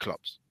other big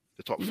clubs,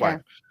 the top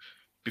 5.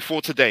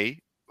 Before today,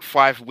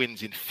 5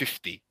 wins in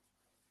 50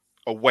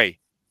 away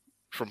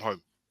from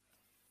home.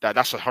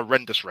 That's a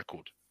horrendous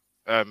record.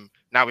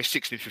 Now it's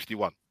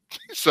 16-51.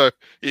 So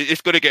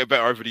it's going to get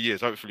better over the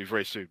years, hopefully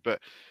very soon.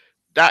 But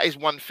that is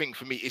one thing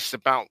for me. It's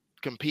about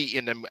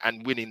competing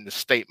and winning the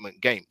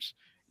statement games.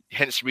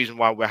 Hence the reason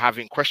why we're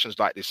having questions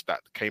like this that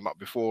came up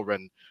before,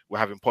 and we're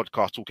having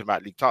podcasts talking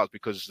about league titles,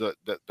 because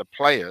the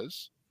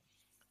players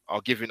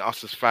are giving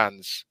us as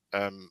fans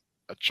a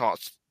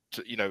chance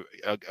to,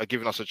 are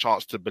giving us a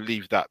chance to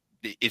believe that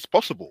it's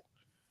possible.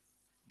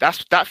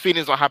 That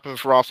feeling's not happening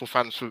for Arsenal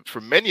fans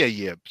for many a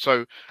year.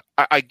 So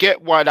I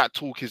get why that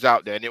talk is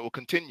out there, and it will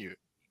continue.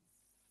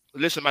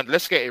 Listen, man,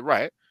 let's get it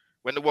right.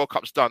 When the World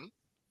Cup's done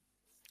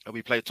and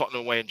we play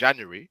Tottenham away in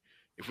January,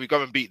 if we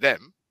go and beat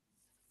them,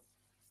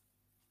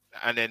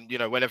 and then,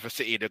 whenever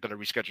City, they're going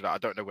to reschedule that. I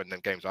don't know when them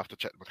games, I have to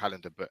check my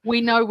calendar. But we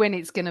know when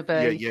it's going to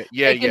be. Yeah.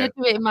 They're going to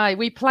do it in May.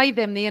 We play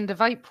them the end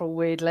of April,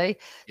 weirdly.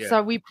 Yeah.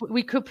 So we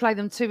could play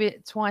them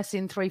twice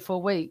in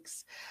 3-4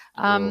 weeks.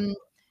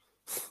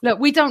 Look,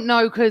 we don't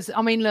know because,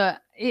 look,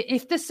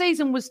 if the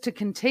season was to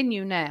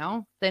continue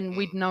now, then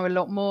we'd know a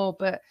lot more.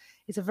 But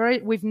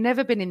we've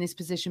never been in this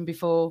position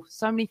before.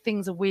 So many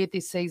things are weird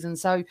this season.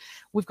 So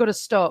we've got to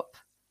stop.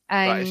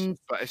 And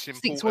but it's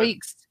 6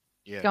 weeks.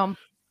 Yeah. Gone.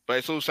 But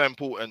it's also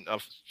important,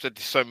 I've said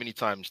this so many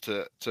times,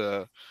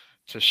 to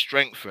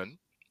strengthen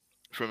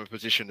from a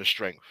position of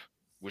strength,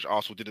 which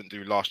Arsenal didn't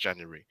do last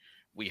January.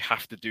 We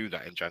have to do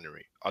that in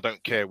January. I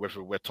don't care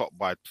whether we're top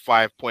by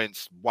 5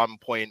 points, 1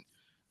 point,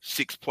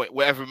 6 points,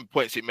 whatever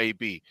points it may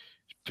be.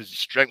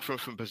 Strengthen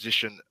from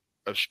position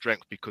of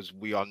strength, because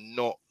we are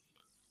not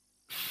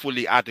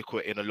fully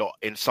adequate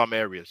in some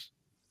areas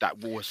that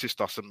will assist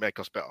us and make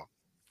us better.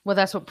 Well,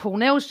 that's what Paul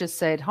Nels just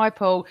said. Hi,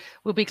 Paul.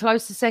 We'll be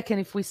close to second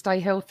if we stay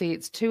healthy.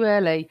 It's too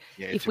early.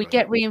 If we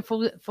get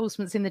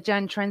reinforcements in the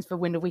Jan transfer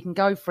window, we can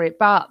go for it.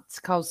 But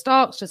Carl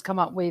Stark's just come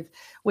up with,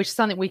 which is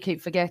something we keep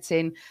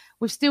forgetting,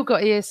 we've still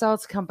got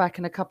ESR to come back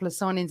and a couple of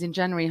signings in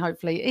January,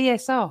 hopefully.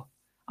 ESR.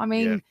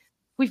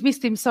 We've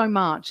missed him so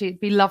much. It'd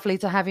be lovely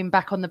to have him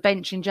back on the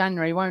bench in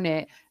January, won't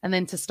it? And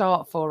then to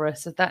start for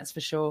us. So that's for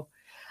sure.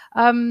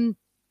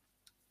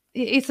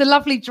 It's a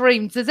lovely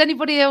dream. Does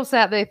anybody else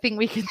out there think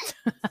we can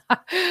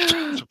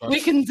we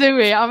can do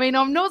it?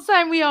 I'm not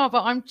saying we are,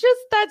 but I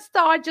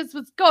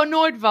just got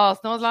annoyed with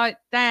Arsenal. I was like,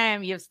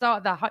 damn, you've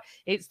started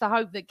it's the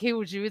hope that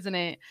kills you, isn't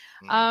it?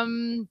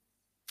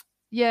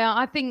 Yeah,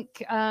 I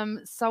think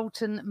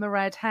Sultan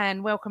Murad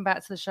Han, welcome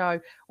back to the show.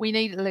 We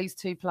need at least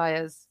 2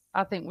 players.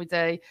 I think we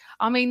do.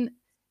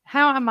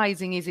 How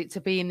amazing is it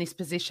to be in this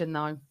position,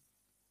 though?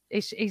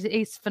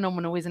 It's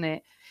phenomenal, isn't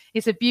it?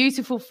 It's a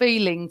beautiful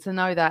feeling to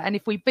know that. And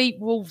if we beat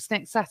Wolves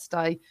next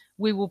Saturday,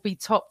 we will be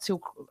top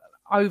till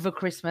over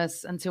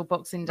Christmas until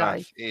Boxing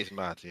Day. It is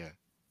mad, yeah.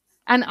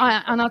 And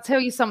I'll tell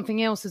you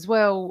something else as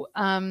well.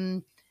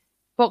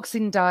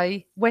 Boxing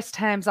Day, West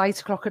Ham's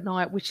 8:00 at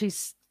night, which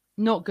is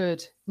not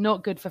good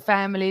for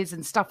families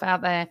and stuff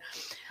out there.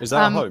 Is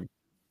that at home?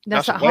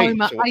 That's at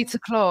home at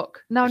 8:00.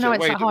 No,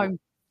 it's at home.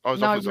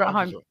 No, we're at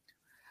home.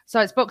 So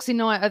it's Boxing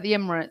Night at the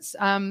Emirates.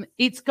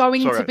 It's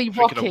going to be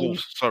rocking.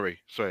 Sorry.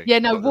 Yeah,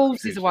 no,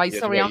 Wolves is away.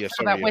 Sorry, I'm talking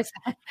about West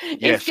Ham.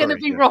 It's going to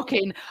be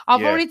rocking.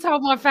 I've already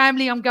told my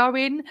family I'm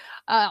going.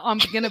 I'm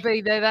going to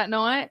be there that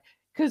night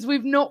because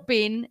we've not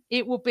been.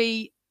 It will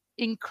be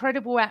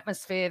incredible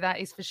atmosphere, that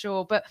is for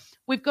sure. But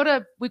we've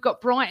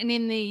got Brighton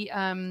in the,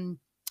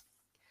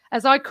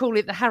 as I call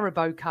it, the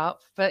Haribo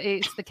Cup, but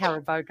it's the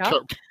Carabao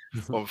Cup.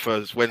 on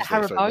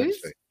Wednesday.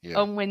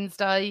 On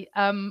Wednesday.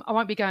 I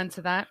won't be going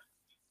to that.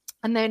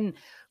 And then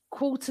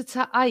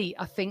 7:45,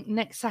 I think,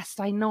 next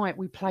Saturday night,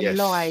 we play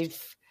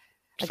live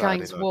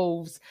against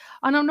Wolves.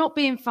 And I'm not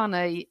being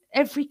funny.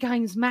 Every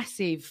game's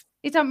massive.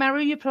 It don't matter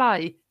who you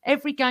play.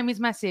 Every game is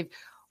massive.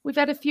 We've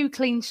had a few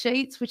clean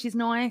sheets, which is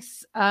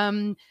nice.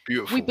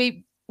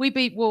 Beautiful. We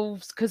beat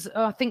Wolves because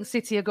I think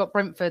City have got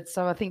Brentford.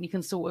 So I think you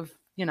can sort of,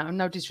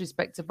 no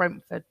disrespect to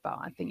Brentford, but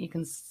I think you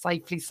can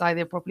safely say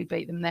they'll probably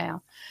beat them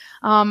now.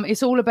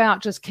 It's all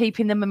about just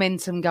keeping the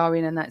momentum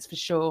going, and that's for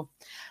sure.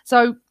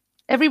 So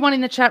everyone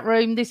in the chat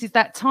room, this is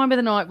that time of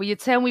the night where you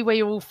tell me where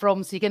you're all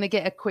from, so you're going to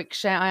get a quick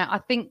shout out. I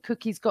think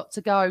Cookie's got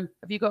to go.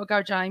 Have you got to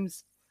go,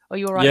 James? Are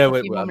you all right for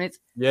a few more minutes?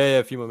 Yeah,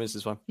 a few more minutes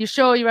is fine. You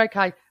sure you're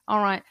okay?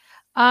 All right.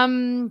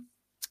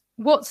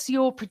 What's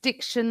your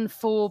prediction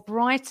for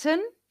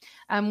Brighton?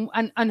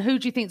 And who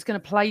do you think is going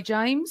to play,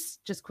 James?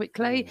 Just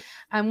quickly.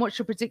 And what's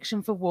your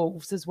prediction for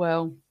Wolves as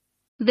well?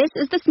 This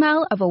is the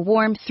smell of a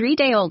warm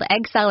 3-day-old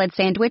egg salad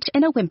sandwich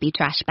in a wimpy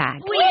trash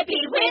bag.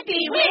 Whippy,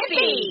 whippy,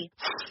 whippy!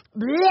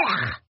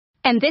 Blech.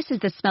 And this is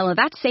the smell of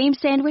that same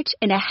sandwich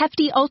in a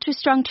hefty,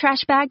 ultra-strong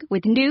trash bag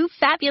with new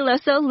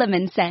Fabuloso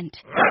lemon scent.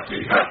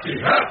 Hefty, hefty,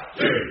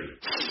 hefty!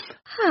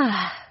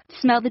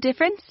 Smell the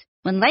difference?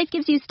 When life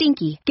gives you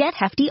stinky, get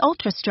Hefty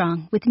Ultra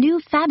Strong with new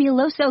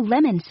Fabuloso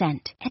lemon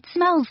scent. It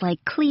smells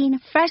like clean,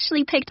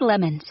 freshly picked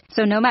lemons.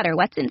 So no matter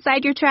what's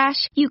inside your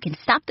trash, you can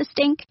stop the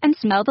stink and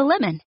smell the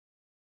lemon.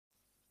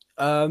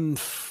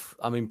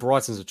 I mean,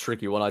 Brighton's a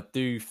tricky one. I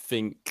do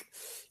think,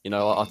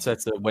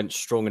 Arteta went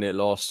strong in it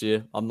last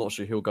year. I'm not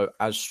sure he'll go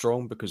as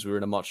strong because we were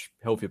in a much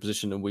healthier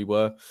position than we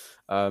were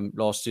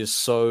last year.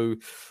 So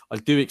I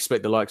do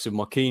expect the likes of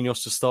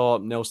Marquinhos to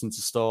start, Nelson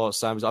to start,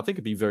 Sams. I think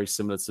it'd be very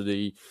similar to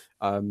the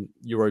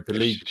Europa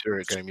League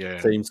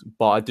teams.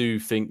 But I do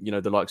think,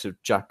 the likes of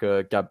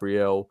Xhaka,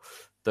 Gabriel,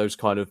 those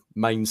kind of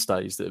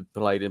mainstays that have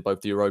played in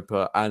both the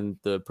Europa and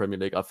the Premier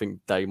League, I think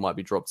they might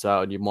be dropped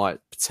out, and you might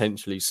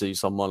potentially see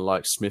someone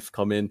like Smith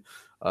come in.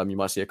 You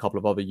might see a couple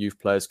of other youth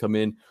players come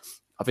in.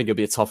 I think it'll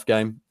be a tough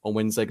game on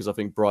Wednesday because I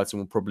think Brighton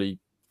will probably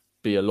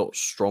be a lot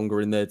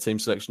stronger in their team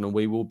selection than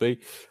we will be.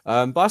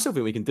 But I still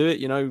think we can do it.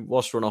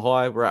 Whilst we're on a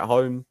high, we're at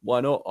home. Why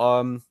not?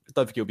 I don't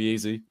think it'll be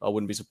easy. I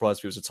wouldn't be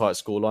surprised if it was a tight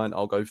scoreline.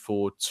 I'll go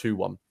for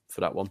 2-1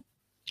 for that one.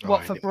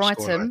 What, for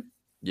Brighton?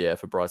 Yeah,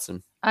 for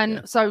Brighton.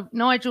 And so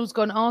Nigel's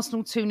gone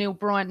Arsenal 2-0,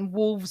 Brighton,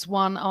 Wolves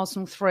 1,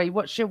 Arsenal 3.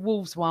 What's your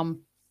Wolves 1?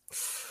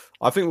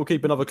 I think we'll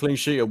keep another clean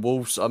sheet at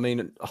Wolves. I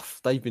mean,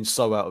 they've been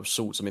so out of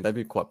sorts. I mean, they've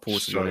been quite poor,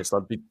 to be honest.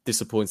 I'd be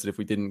disappointed if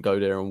we didn't go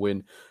there and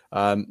win.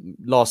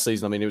 Last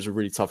season, I mean, it was a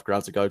really tough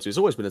ground to go to. It's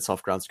always been a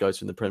tough ground to go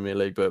to in the Premier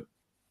League, but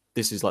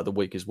this is like the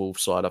weakest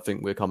Wolves side I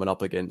think we're coming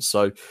up against.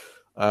 So,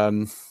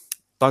 don't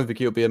think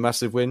it'll be a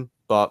massive win,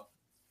 but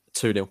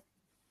 2-0.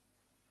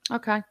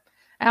 Okay.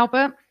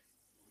 Albert?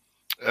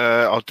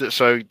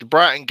 So the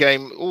Brighton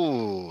game,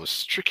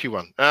 it's a tricky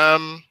one.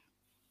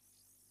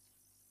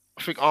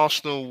 I think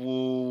Arsenal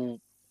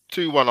will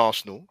 2-1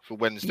 Arsenal for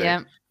Wednesday.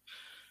 Yeah.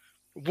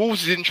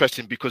 Wolves is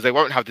interesting because they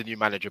won't have the new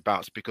manager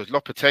bounce because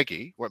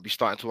Lopetegui won't be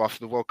starting until after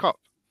the World Cup.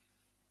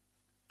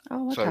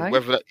 Oh, okay.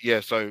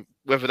 So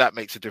whether that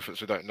makes a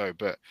difference, we don't know.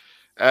 But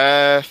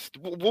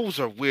Wolves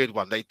are a weird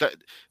one.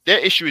 Their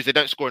issue is they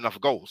don't score enough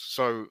goals.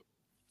 So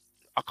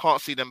I can't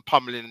see them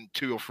pummeling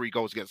 2 or 3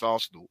 goals against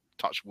Arsenal.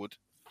 Touch wood.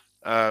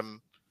 So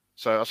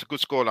that's a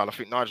good scoreline. I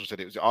think Nigel said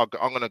it. I'm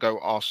going to go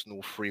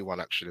Arsenal 3-1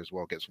 actually as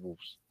well against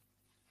Wolves.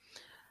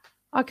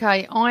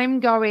 Okay, I'm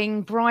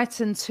going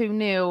Brighton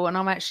 2-0 and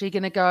I'm actually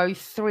going to go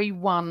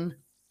 3-1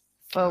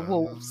 for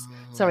Wolves.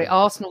 Sorry,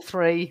 Arsenal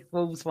 3,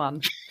 Wolves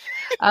 1.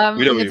 I'm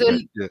going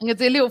to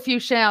do a little few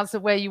shouts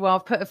of where you are.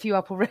 I've put a few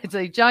up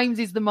already. James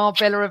is the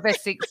Marbella of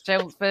Essex,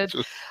 Chelmsford.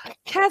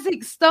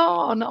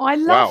 Kazakhstan, I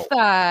love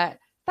that.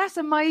 That's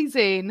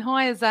amazing.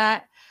 Hi,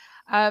 Azat.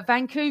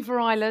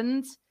 Vancouver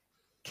Island,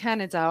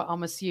 Canada,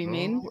 I'm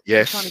assuming.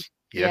 Yes.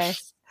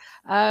 Yes.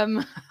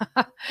 Yes.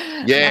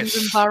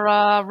 London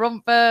Borough,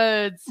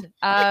 Romford.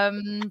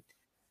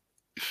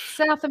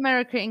 South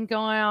America in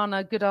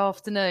Guyana, good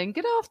afternoon.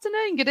 Good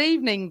afternoon, good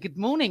evening, good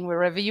morning,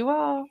 wherever you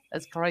are,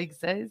 as Craig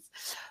says.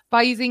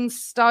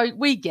 Basingstoke,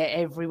 we get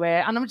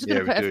everywhere. And I'm just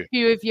going to put a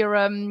few of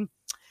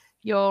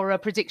your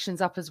predictions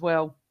up as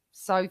well.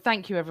 So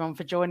thank you, everyone,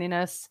 for joining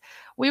us.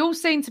 We all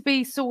seem to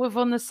be sort of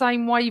on the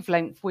same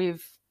wavelength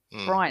with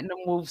Brighton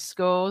and Wolves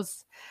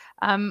scores.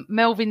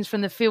 Melvin's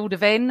from the Field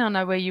of N. I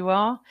know where you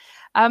are.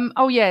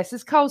 Oh, yes,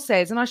 as Cole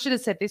says, and I should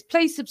have said this,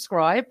 please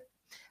subscribe.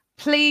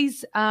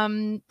 Please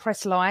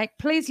press like.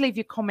 Please leave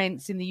your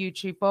comments in the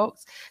YouTube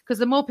box because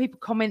the more people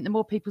comment, the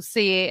more people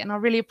see it. And I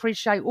really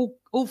appreciate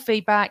all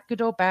feedback,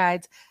 good or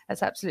bad.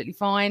 That's absolutely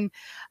fine.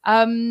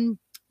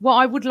 What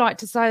I would like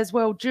to say as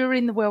well,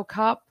 during the World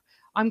Cup,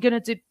 I'm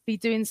going to be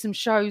doing some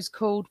shows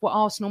called What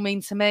Arsenal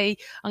Mean to Me.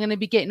 I'm going to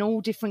be getting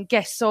all different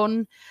guests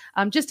on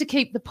just to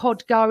keep the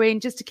pod going,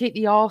 just to keep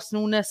the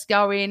Arsenalness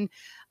going.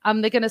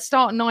 They're going to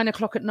start at 9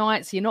 o'clock at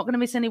night, so you're not going to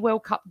miss any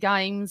World Cup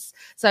games.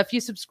 So if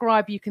you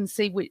subscribe, you can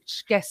see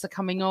which guests are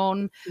coming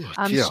on.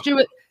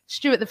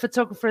 Stuart, the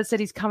photographer, has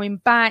said he's coming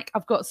back.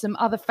 I've got some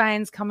other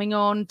fans coming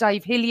on.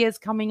 Dave Hillier's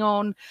coming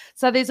on.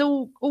 So there's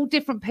all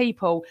different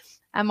people.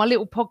 And my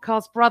little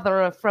podcast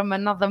brother from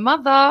another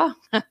mother,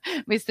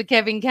 Mr.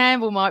 Kevin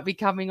Campbell, might be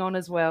coming on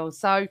as well.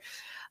 So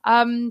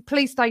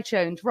please stay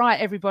tuned. Right,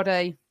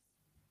 everybody.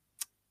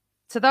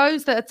 To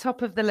those that are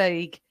top of the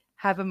league,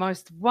 have a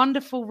most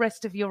wonderful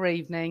rest of your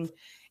evening.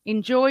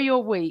 Enjoy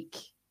your week.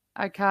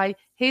 Okay,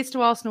 here's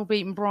to Arsenal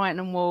beating Brighton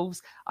and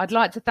Wolves. I'd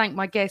like to thank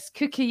my guest,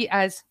 Cookie,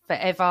 as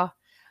forever.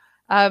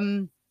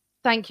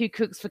 Thank you,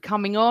 Cooks, for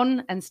coming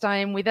on and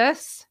staying with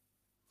us.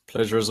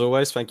 Pleasure as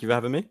always. Thank you for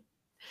having me.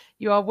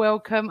 You are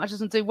welcome. I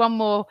just want to do one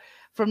more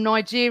from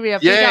Nigeria.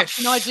 Yes.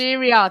 Big up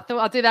Nigeria. I thought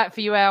I'd do that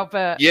for you,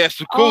 Albert. Yes,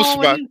 of course,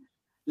 man.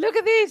 Look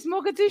at this,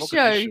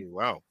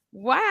 Mogadishu.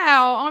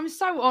 Wow, I'm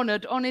so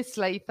honoured,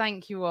 honestly.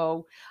 Thank you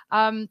all.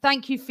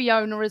 Thank you,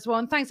 Fiona, as well.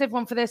 And thanks,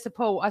 everyone, for their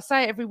support. I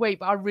say it every week,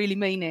 but I really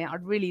mean it. I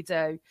really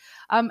do.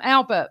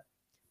 Albert,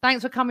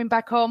 thanks for coming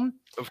back on.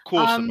 Of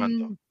course,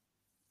 Amanda.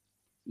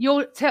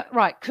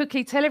 Right,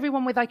 Cookie, tell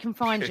everyone where they can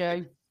find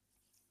you.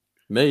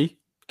 Me?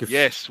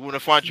 Yes, we want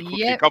to find you,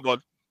 Cookie. Come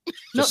on.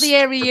 Not the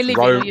area you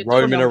live in.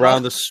 Roaming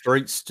around the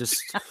streets,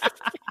 just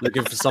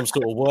looking for some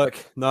sort of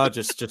work. No,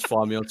 just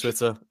find me on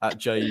Twitter at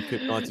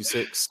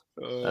JECook96.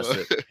 That's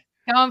it.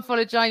 Go and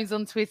follow James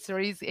on Twitter.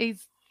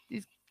 He's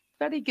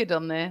very good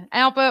on there.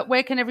 Albert,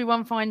 where can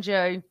everyone find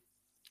you?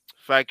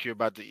 Thank you,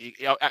 Amanda.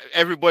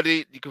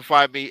 Everybody, you can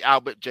find me,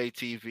 Albert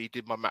JTV.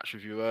 Did my match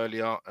review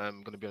earlier.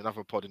 I'm going to be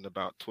another pod in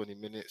about 20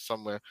 minutes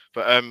somewhere.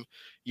 But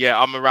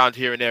yeah, I'm around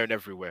here and there and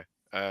everywhere.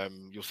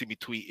 You'll see me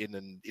tweeting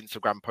and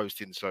Instagram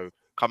posting. So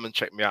come and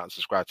check me out and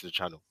subscribe to the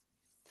channel.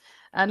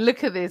 And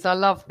look at this. I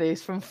love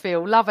this from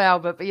Phil. Love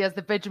Albert, but he has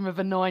the bedroom of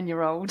a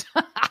 9-year-old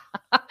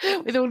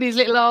with all these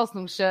little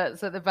Arsenal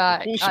shirts at the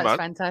back. Course, that's man.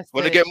 Fantastic.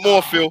 Want to get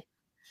more, Phil?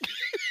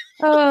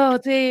 Oh,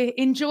 dear.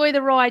 Enjoy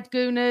the ride,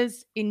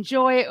 Gooners.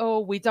 Enjoy it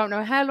all. We don't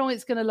know how long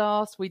it's going to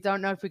last. We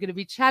don't know if we're going to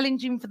be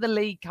challenging for the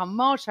league come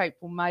March,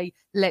 April, May.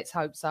 Let's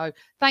hope so.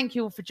 Thank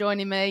you all for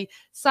joining me.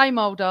 Same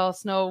old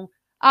Arsenal.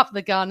 Up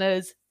the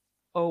Gunners.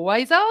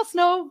 Always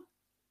Arsenal.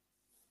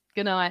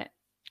 Good night.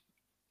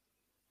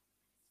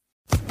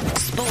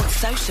 Sports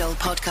Social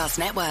Podcast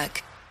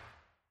Network.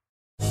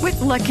 With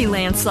Lucky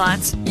Land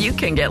Slots, you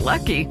can get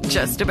lucky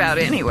just about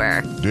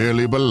anywhere.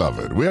 Dearly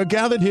beloved, we are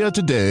gathered here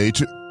today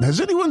to...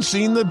 Has anyone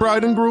seen the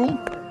bride and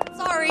groom?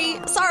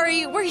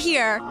 Sorry, we're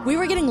here. We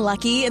were getting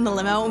lucky in the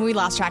limo and we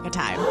lost track of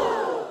time.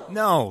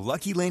 No,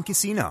 Lucky Land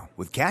Casino,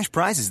 with cash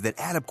prizes that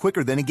add up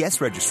quicker than a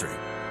guest registry.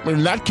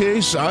 In that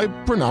case, I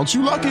pronounce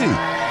you lucky.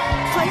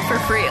 Play for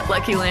free at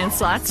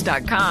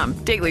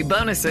LuckyLandSlots.com. Daily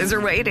bonuses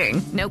are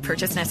waiting. No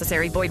purchase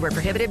necessary. Void where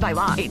prohibited by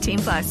law.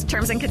 18+.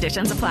 Terms and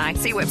conditions apply.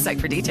 See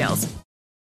website for details.